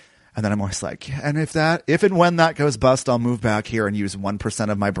 And then I'm always like, and if and when that goes bust, I'll move back here and use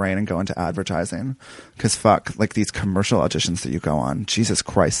 1% of my brain and go into advertising. Because fuck, like these commercial auditions that you go on, Jesus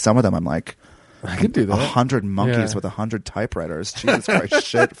Christ, some of them I'm like, I could do that. 100 monkeys with 100 typewriters. Jesus Christ,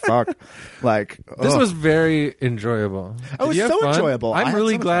 shit, fuck. Like, this was very enjoyable. Oh, it was so enjoyable. I'm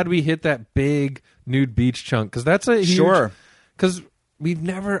really glad we hit that big nude beach chunk, because that's a huge. Sure. Because we've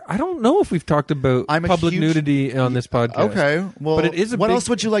never. I don't know if we've talked about I'm a public huge- nudity on this podcast. Okay, well, but it is a what big, else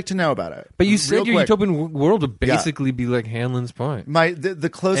would you like to know about it? But you Real said your quick. utopian world would basically be like Hanlon's Point. The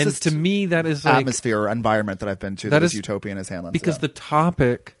And closest to me, that is like atmosphere or environment that I've been to That that is is- utopian is Hanlon's. because yeah.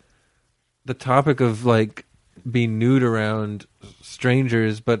 the topic of like being nude around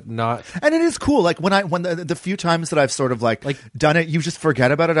strangers, but not. And it is cool. Like when the few times that I've sort of like done it, you just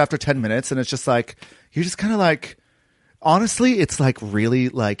forget about it after 10 minutes, and it's just like you're just kind of like. Honestly, it's like really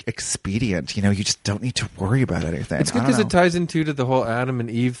like expedient. You know, you just don't need to worry about anything. It's good because it ties into to the whole Adam and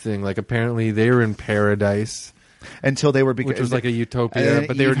Eve thing. Like apparently they were in paradise until they were which was like a utopia, and then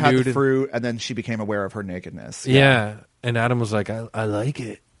but they Eve were had nude. the fruit, and then she became aware of her nakedness. Yeah, and Adam was like, I like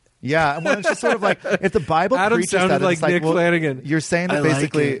it. Yeah, well, it's just sort of like if the Bible Adam preaches sounded that, it's like Nick well, Flanagan. You're saying that I like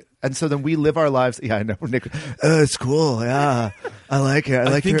basically, it. and so then we live our lives. Yeah, I know, Nick. It's cool. Yeah, I like it.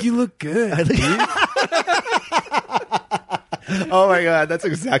 I think you look good. Oh my god, that's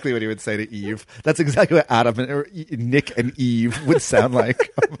exactly what he would say to Eve. That's exactly what Adam or Nick and Eve would sound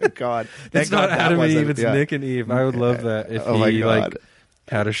like. Oh my god, It's Thank not God that Adam and wasn't- Eve, it's yeah. Nick and Eve. I would love that if Oh my he God. like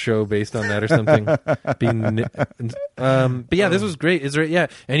had a show based on that or something. But yeah, this was great. Is there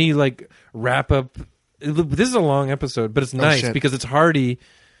any like wrap up? This is a long episode, but it's nice shit. because it's hearty.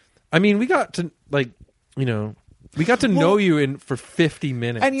 I mean, we got to we got to know you for 50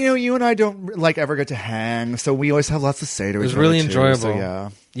 minutes. And you and I don't like ever get to hang, so we always have lots to say to each other. It was really too, enjoyable. So yeah.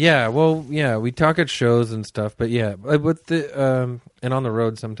 Yeah, well, yeah, we talk at shows and stuff, but yeah, with the and on the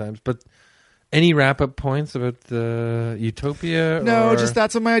road sometimes. But any wrap up points about the utopia? No, or- just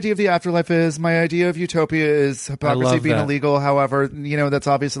that's what my idea of the afterlife is. My idea of utopia is hypocrisy love being that. illegal. However, that's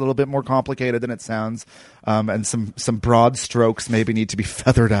obviously a little bit more complicated than it sounds. And some broad strokes maybe need to be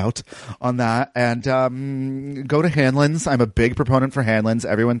feathered out on that. And go to Hanlon's. I'm a big proponent for Hanlon's.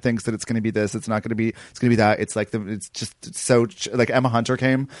 Everyone thinks that it's going to be this. It's not going to be. It's going to be that. It's like it's just so like Emma Hunter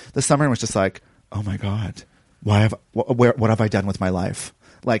came this summer and was just like, oh my god, what have I done with my life?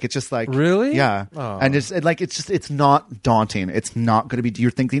 Like it's just like Really? yeah, Aw. and it's not daunting. It's not going to be. You're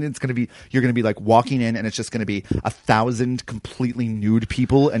thinking it's going to be. You're going to be like walking in, and it's just going to be 1,000 completely nude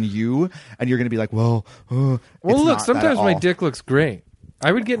people, and you're going to be like, well, Well, it's look, not that sometimes at my all. dick looks great.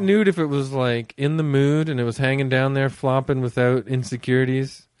 I would get nude if it was like in the mood and it was hanging down there flopping without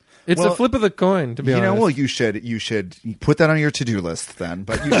insecurities. It's Well, a flip of the coin, to be honest. Well, you should put that on your to-do list then.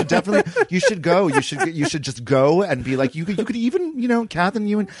 But you should definitely, you should go. You should just go and be like, you could even, Kath and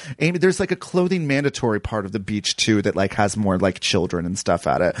you and Amy, there's like a clothing mandatory part of the beach too that like has more like children and stuff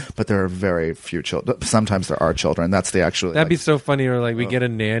at it. But there are very few children. Sometimes there are children. That's the actual. That'd be so funny. Or like we get a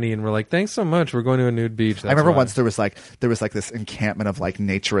nanny and we're like, thanks so much. We're going to a nude beach. I remember That's why. once there was like this encampment of like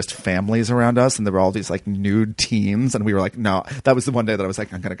naturist families around us, and there were all these like nude teens, and we were like, no. That was the one day that I was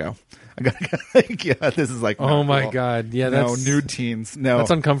like, I'm gonna go. I gotta go. Like, yeah, this is like. Oh not my cool. God. Yeah, no that's nude teens. No, That's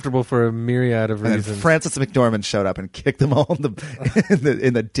uncomfortable for a myriad of and then reasons. Frances McDormand showed up and kicked them all in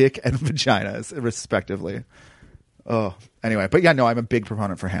the dick and vaginas, respectively. Oh, anyway, but yeah, no, I'm a big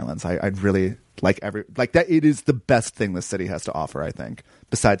proponent for Hanlon's. I'd really like that. It is the best thing the city has to offer, I think,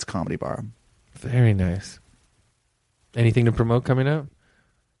 besides Comedy Bar. Very nice. Anything to promote coming out?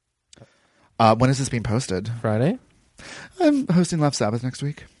 When is this being posted? Friday? I'm hosting Laugh Sabbath next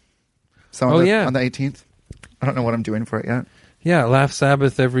week. So Oh, yeah. on the 18th. I don't know what I'm doing for it yet. Yeah, Laugh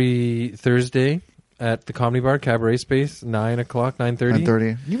Sabbath every Thursday at the Comedy Bar, Cabaret Space, 9 o'clock, 9:30.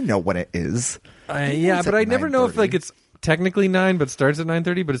 9:30. You know what it is. Yeah, It's but at I never know if 9:30. like it's technically 9, but starts at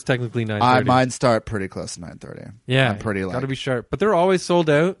 9:30, but it's technically 9:30. Mine start pretty close to 9:30. Yeah, I'm pretty like. Got to be sharp. But they're always sold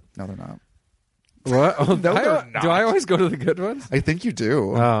out. No, they're not. What? Oh, No, they're Do I not. always go to the good ones? I think you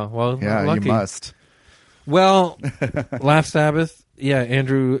do. Oh, well, yeah, lucky. you must. Well, Laugh Sabbath. Yeah,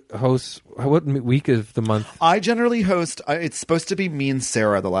 Andrew hosts. What week of the month? I generally host. It's supposed to be me and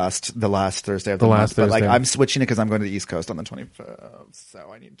Sarah the last Thursday of the, The month. last But like Thursday. I'm switching it because I'm going to the East Coast on the 25th,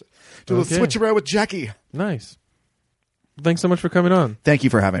 so I need to do Okay. a switch around with Jackie. Nice. Thanks so much for coming on. Thank you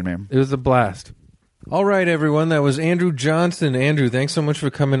for having me. It was a blast. All right, everyone. That was Andrew Johnson. Andrew, thanks so much for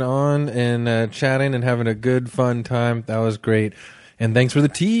coming on and chatting and having a good, fun time. That was great. And thanks for the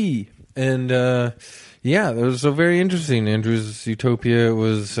tea. And yeah, that was so very interesting. Andrew's Utopia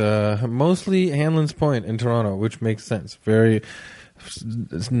was mostly Hanlon's Point in Toronto, which makes sense. Very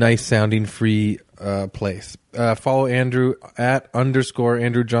nice sounding, free place. Follow Andrew at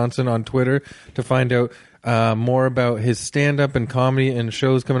 _Andrew Johnson on Twitter to find out more about his stand-up and comedy and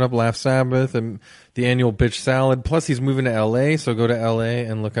shows coming up, Laugh Sabbath and the annual Bitch Salad. Plus, he's moving to L.A., so go to L.A.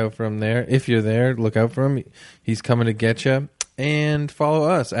 and look out for him there. If you're there, look out for him. He's coming to get you. And follow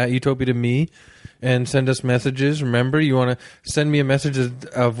us at Utopia to Me. and send us messages. Remember, you want to send me a message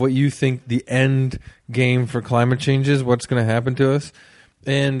of what you think the end game for climate change is, what's going to happen to us.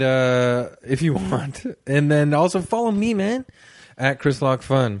 And if you want. And then also follow me, man, at Chris Lock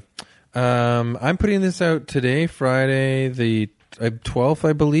Fun. I'm putting this out today, Friday, the 12th,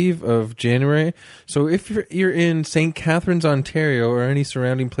 I believe, of January. So if you're in St. Catharines, Ontario, or any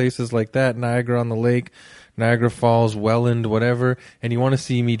surrounding places like that, Niagara-on-the-Lake, Niagara Falls, Welland, whatever, and you want to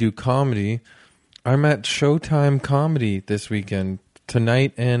see me do comedy, I'm at Showtime Comedy this weekend,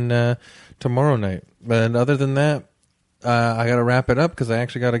 tonight and tomorrow night. And other than that, I got to wrap it up because I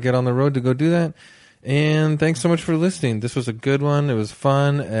actually got to get on the road to go do that. And thanks so much for listening. This was a good one. It was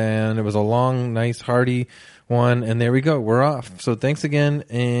fun, and it was a long, nice, hearty one. And there we go. We're off. So thanks again,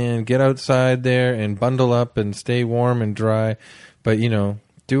 and get outside there and bundle up and stay warm and dry. But,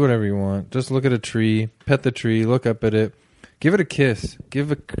 do whatever you want. Just look at a tree, pet the tree, look up at it, give it a kiss.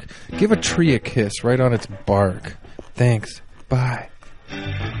 Give a tree a kiss right on its bark. Thanks. Bye.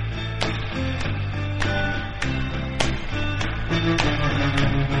 Thank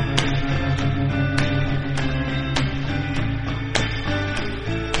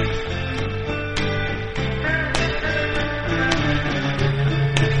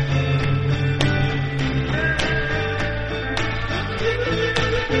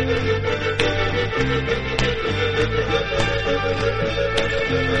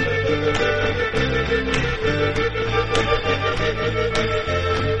you.